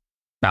challenging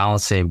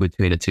balancing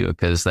between the two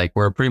because like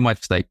we're pretty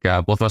much like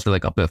both of us are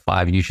like up at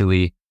 5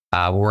 usually.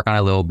 We'll work on it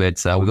a little bit.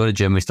 So we go to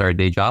gym, we start a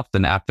day job.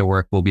 Then after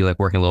work, we'll be like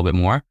working a little bit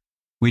more.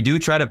 We do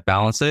try to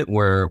balance it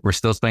where we're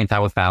still spending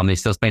time with family,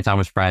 still spending time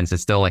with friends, and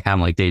still like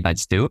having like date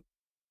nights too.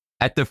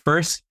 At the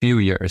first few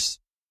years,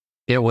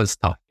 it was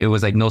tough. It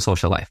was like no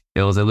social life.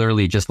 It was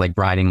literally just like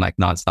grinding like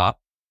nonstop.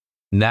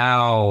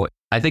 Now,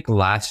 I think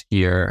last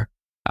year,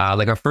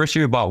 like our first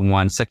year we bought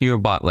 1, second year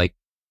we bought like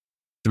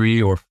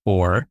 3 or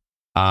 4.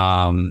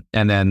 And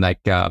then like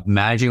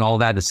managing all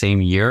that the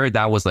same year,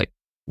 that was like,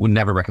 would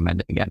never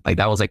recommend it again. Like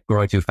that was like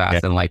growing too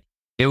fast and like,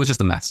 it was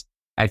just a mess.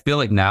 I feel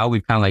like now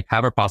we've kind of like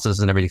have our processes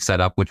and everything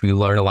set up, which we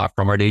learned a lot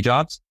from our day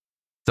jobs.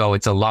 So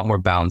it's a lot more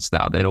balanced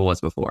now than it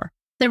was before.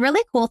 The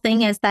really cool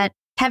thing is that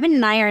Kevin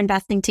and I are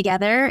investing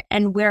together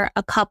and we're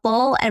a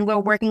couple and we're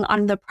working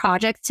on the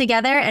projects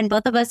together and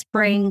both of us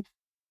bring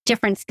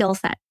different skill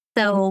sets.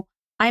 So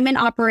I'm in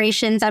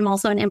operations. I'm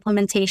also in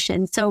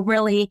implementation. So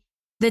really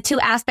the two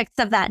aspects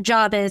of that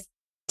job is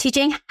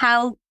teaching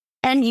how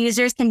end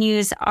users can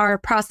use our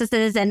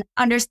processes and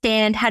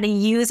understand how to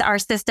use our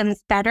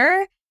systems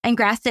better and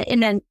grasp it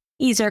in an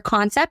easier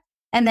concept.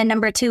 And then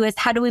number 2 is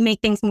how do we make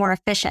things more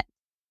efficient?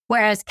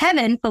 Whereas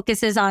Kevin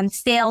focuses on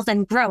sales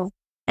and growth.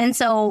 And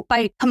so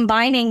by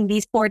combining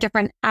these 4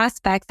 different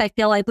aspects, I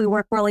feel like we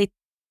work really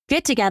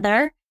good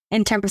together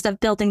in terms of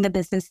building the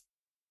business.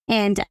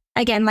 And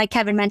again, like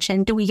Kevin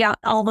mentioned, we got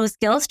all those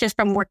skills just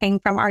from working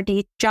from our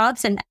day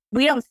jobs. And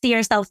we don't see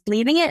ourselves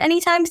leaving it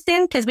anytime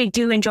soon because we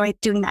do enjoy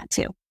doing that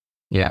too.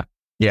 Yeah.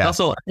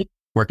 Also, I think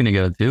working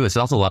together too, it's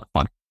also a lot of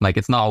fun. Like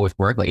it's not always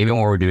work. Like even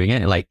when we're doing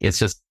it, like it's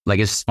just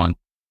fun.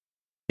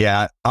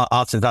 Yeah.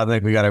 Also, I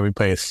think we got to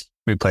replace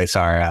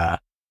our.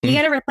 You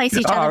got to replace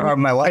each other.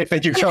 My wife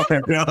and your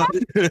girlfriend. No,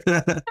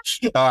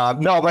 but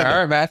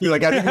all right,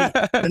 like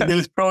I think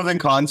there's pros and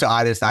cons to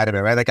either side of it,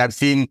 right? Like I've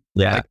seen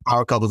like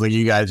power couples like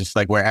you guys, just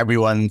like where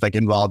everyone's like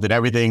involved in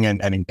everything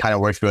and it kind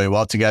of works really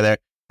well together.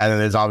 And then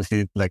there's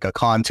obviously like a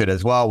con to it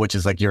as well, which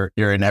is like you're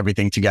in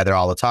everything together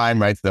all the time,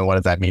 right? So then what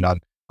does that mean on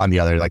the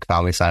other like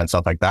family side and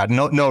stuff like that?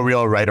 No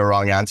real right or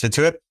wrong answer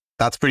to it.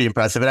 That's pretty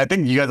impressive. And I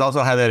think you guys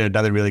also highlighted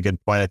another really good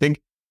point. I think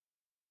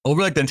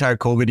over like the entire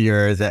COVID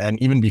years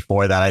and even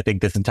before that, I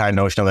think this entire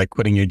notion of like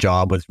quitting your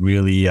job was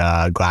really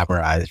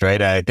glamorized,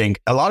 right? I think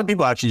a lot of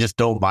people actually just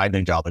don't mind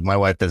their job. Like my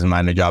wife doesn't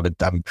mind the job.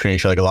 I'm pretty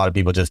sure like a lot of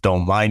people just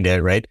don't mind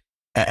it, right?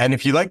 And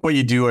if you like what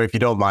you do or if you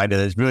don't mind it,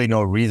 there's really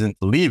no reason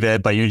to leave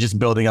it, but you're just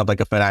building up like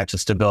a financial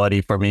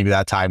stability for maybe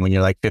that time when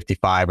you're like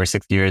 55 or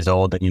 60 years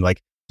old and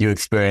you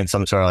experience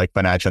some sort of like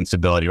financial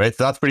instability, right?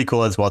 So that's pretty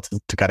cool as well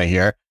to kind of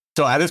hear.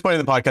 So at this point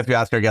in the podcast, we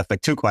ask our guests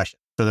like 2 questions.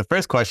 So the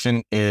first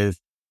question is,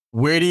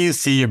 where do you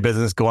see your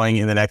business going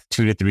in the next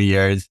 2 to 3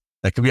 years?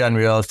 That could be on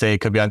real estate,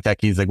 could be on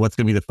techies, like what's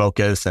going to be the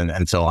focus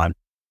and so on.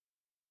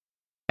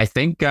 I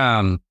think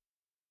I was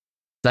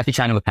actually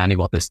chatting with Andy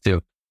about this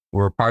too.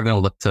 We're probably going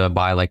to look to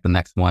buy like the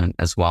next one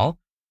as well.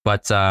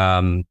 But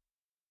I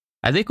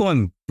think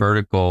going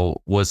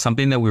vertical was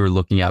something that we were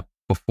looking at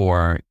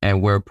before.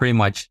 And we're pretty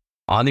much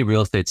on the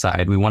real estate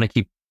side. We want to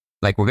keep,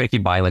 like, we're going to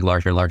keep buying like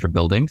larger and larger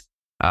buildings.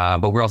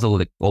 But we're also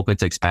like open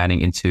to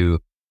expanding into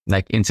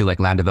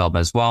land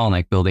development as well. And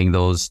like building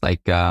those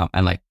like,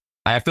 and like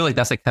I feel like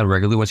that's like kind of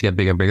regularly once you get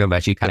bigger and bigger,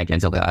 eventually you kind of get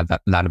into that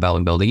about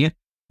and building it.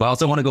 But I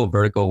also want to go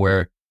vertical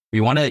where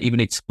we want to even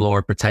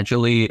explore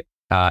potentially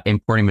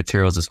importing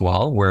materials as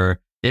well, where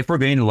if we're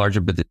getting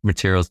larger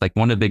materials, like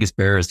one of the biggest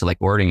barriers to like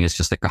ordering is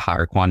just like a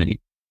higher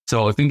quantity.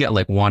 So if we can get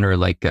like one or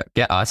like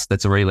get us,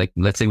 that's already like,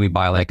 let's say we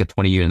buy like a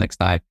 20 unit next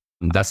time.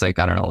 That's like,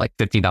 I don't know, like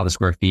 15,000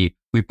 square feet.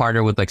 We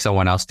partner with like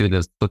someone else too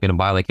that's looking to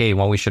buy like, hey,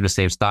 well, we should have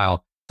saved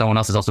style. Someone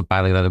else is also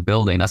buying like another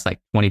building. That's like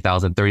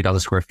 20,000, 30,000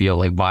 square feet of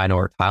like vinyl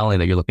or tiling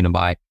that you're looking to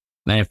buy.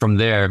 And then from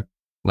there,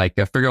 like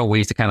figure out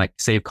ways to kind of like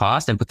save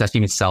costs and potentially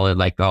even sell it.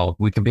 Like, oh,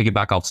 we can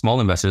piggyback off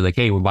small investors. Like,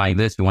 hey, we're buying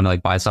this. We want to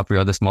like buy stuff for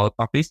your other smaller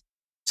properties.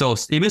 So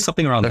even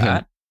something around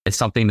that is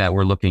something that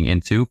we're looking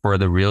into for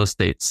the real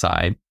estate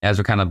side as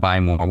we're kind of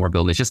buying more and more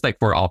buildings, just like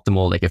for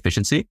optimal like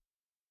efficiency.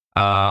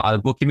 On the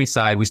bookkeeping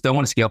side, we still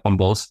want to scale up on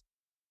both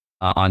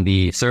on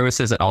the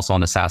services and also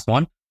on the SaaS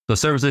one. So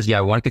services, yeah,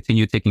 we want to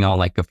continue taking on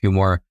like a few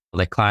more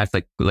like clients,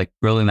 like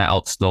building that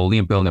out slowly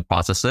and building the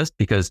processes,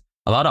 because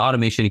a lot of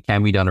automation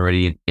can be done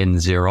already in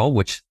Xero,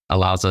 which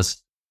allows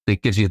us,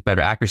 it gives you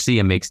better accuracy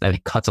and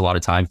it cuts a lot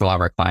of time for a lot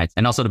of our clients.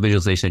 And also the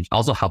visualization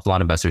also helps a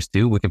lot of investors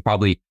too. We can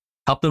probably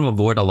help them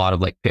avoid a lot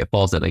of like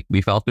pitfalls that like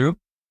we fell through.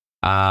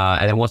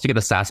 And then once you get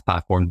the SaaS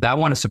platform, that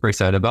one is super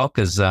excited about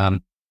because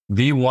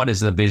V1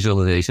 is the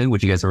visualization,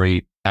 which you guys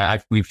already,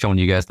 we've shown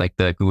you guys like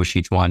the Google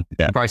Sheets one.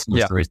 Yeah. Probably some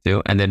stories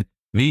too. And then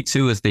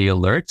V2 is the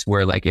alerts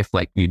where like if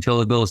like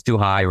utility bill is too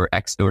high or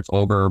it's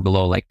over or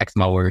below like X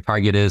amount where your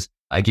target is,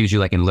 it gives you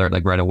like an alert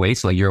like right away.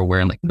 So like you're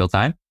aware in like real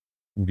time.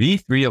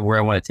 V3 of where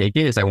I want to take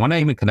it is I want to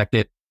even connect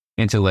it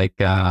into like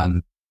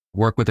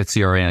work with a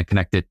CRA and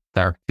connect it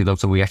directly to them.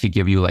 So we actually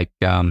give you like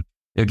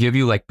it'll give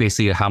you like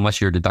basically how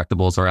much your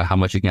deductibles are, how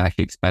much you can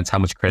actually expense, how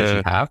much credits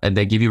you have, and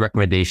they give you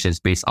recommendations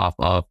based off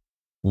of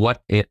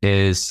what it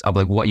is of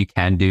like what you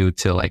can do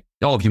to like,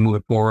 oh, if you move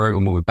it forward or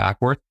move it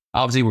backward.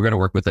 Obviously, we're going to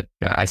work with it.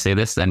 I say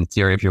this, and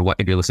CRA, if you're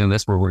listening to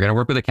this, we're going to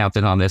work with the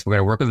accountant on this. We're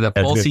going to work with the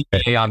full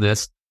CPA on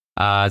this.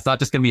 It's not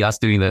just going to be us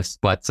doing this,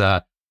 but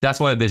that's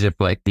what I vision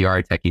for like the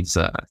RA techies.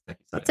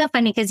 It's so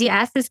funny because you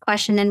asked this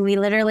question and we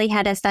literally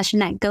had a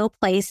session at Go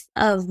Place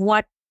of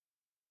what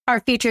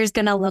our future is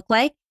going to look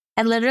like.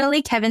 And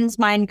literally Kevin's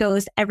mind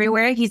goes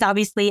everywhere. He's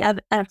obviously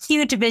a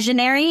huge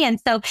visionary. And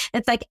so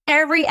it's like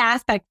every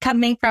aspect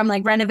coming from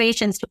like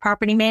renovations to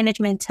property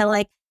management to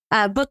like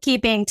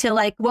bookkeeping to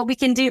like what we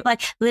can do.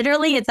 Like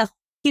literally it's a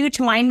huge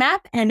mind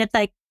map. And it's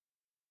like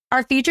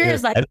our future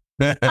is like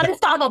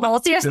unstoppable.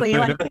 Seriously.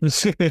 Like,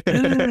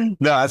 no,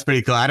 that's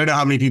pretty cool. I don't know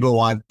how many people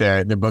want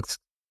their books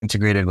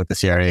integrated with the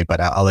CRA,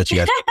 but I'll let you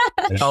guys.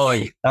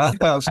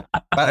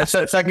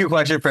 Second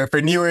question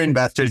for newer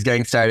investors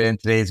getting started in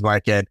today's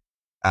market.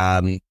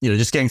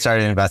 Just getting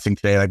started investing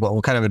today, like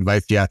what kind of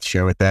advice do you have to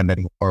share with them,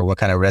 or what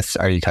kind of risks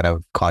are you kind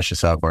of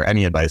cautious of, or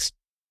any advice?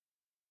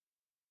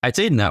 I'd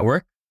say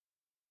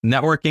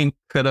networking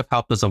could have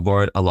helped us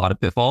avoid a lot of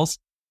pitfalls.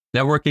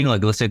 Networking,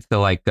 like listening to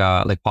like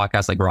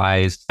podcasts like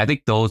Rise. I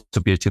think those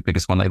would be the two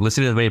biggest ones. Like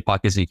listening to as many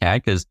podcasts as you can,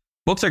 because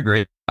books are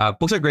great.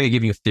 Books are great at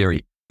giving you a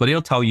theory, but they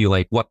don't tell you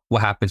like what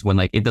happens when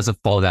like it doesn't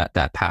follow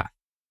that path.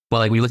 But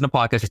like when you listen to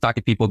podcasts, you're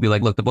talking to people, be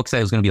like, look, the book said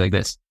it was going to be like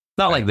this. It's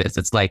not like this.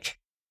 It's like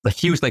a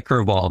huge like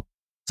curveball.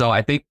 So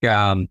I think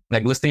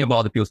like listening about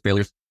other people's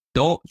failures,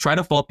 don't try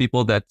to follow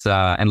people that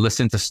and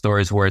listen to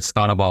stories where it's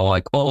not about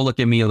like, oh, look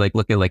at me, like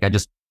I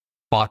just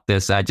bought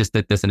this, I just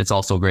did this and it's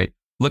all so great.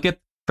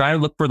 Try to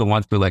look for the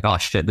ones who are like, oh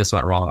shit, this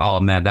went wrong.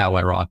 Oh man, that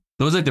went wrong.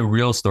 Those are the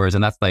real stories.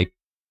 And that's like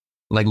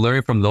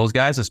learning from those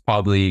guys is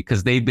probably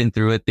because they've been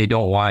through it. They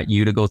don't want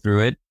you to go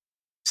through it.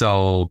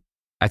 So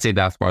I'd say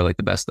that's probably like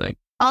the best thing.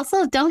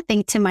 Also, don't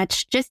think too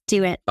much. Just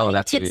do it. Oh,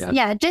 that's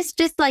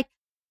just like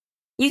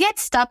you get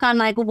stuck on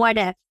like what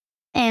if,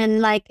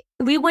 and like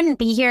we wouldn't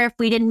be here if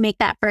we didn't make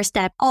that first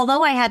step.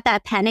 Although I had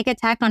that panic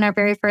attack on our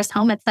very first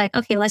home, it's like,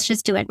 okay, let's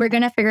just do it. We're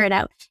going to figure it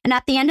out. And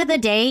at the end of the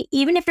day,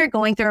 even if you're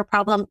going through a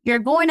problem, you're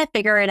going to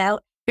figure it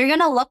out. You're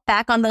going to look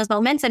back on those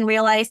moments and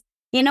realize,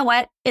 you know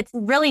what? It's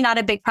really not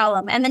a big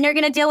problem. And then you're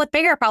going to deal with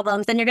bigger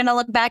problems and you're going to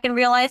look back and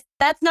realize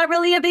that's not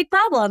really a big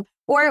problem,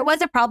 or it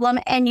was a problem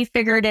and you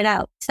figured it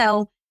out.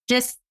 So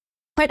just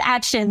put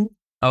action.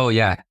 Oh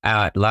yeah.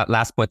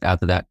 Last point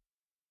after that.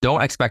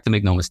 Don't expect to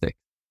make no mistake.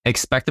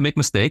 Expect to make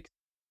mistake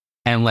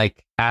and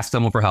like ask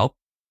someone for help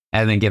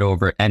and then get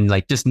over it. And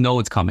like, just know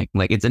it's coming.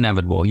 Like it's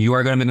inevitable. You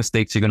are going to make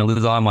mistakes. You're going to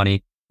lose a lot of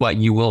money, but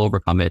you will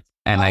overcome it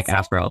and also, like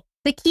ask for help.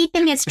 The key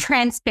thing is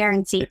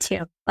transparency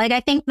too. Like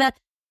I think that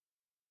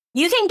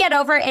you can get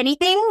over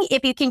anything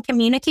if you can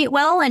communicate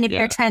well and if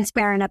you're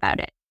transparent about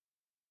it.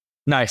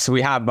 Nice.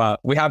 We have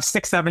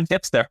 6-7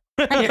 tips there.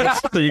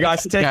 So you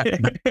guys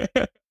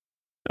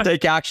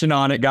take action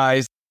on it,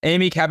 guys.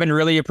 Amy, Kevin,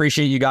 really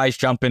appreciate you guys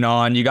jumping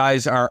on. You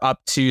guys are up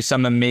to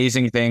some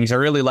amazing things. I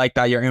really like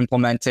that you're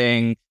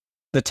implementing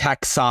the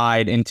tech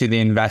side into the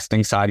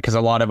investing side, because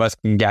a lot of us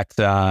can get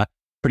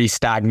pretty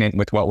stagnant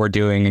with what we're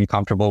doing and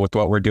comfortable with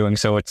what we're doing.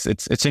 So it's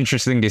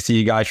interesting to see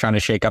you guys trying to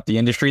shake up the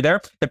industry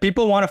there. If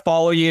people want to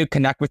follow you,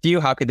 connect with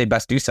you, how could they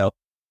best do so?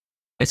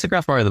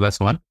 Instagram's probably the best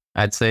one.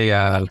 I'd say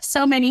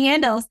so many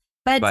handles.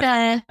 But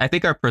I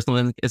think our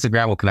personal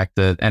Instagram will connect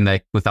it and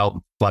like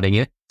without flooding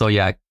it. So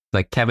yeah,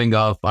 like Kevin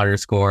Golf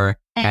 _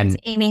 and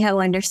Amy Ho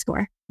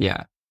 _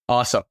 Yeah.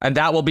 Awesome. And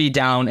that will be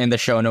down in the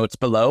show notes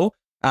below.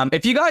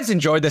 If you guys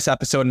enjoyed this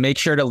episode, make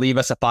sure to leave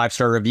us a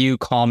 5-star review,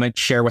 comment,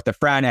 share with a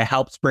friend. It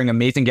helps bring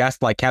amazing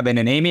guests like Kevin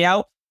and Amy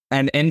out.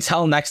 And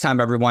until next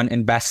time, everyone,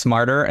 invest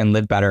smarter and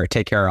live better.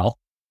 Take care, all.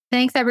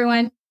 Thanks,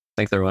 everyone.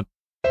 Thanks, everyone.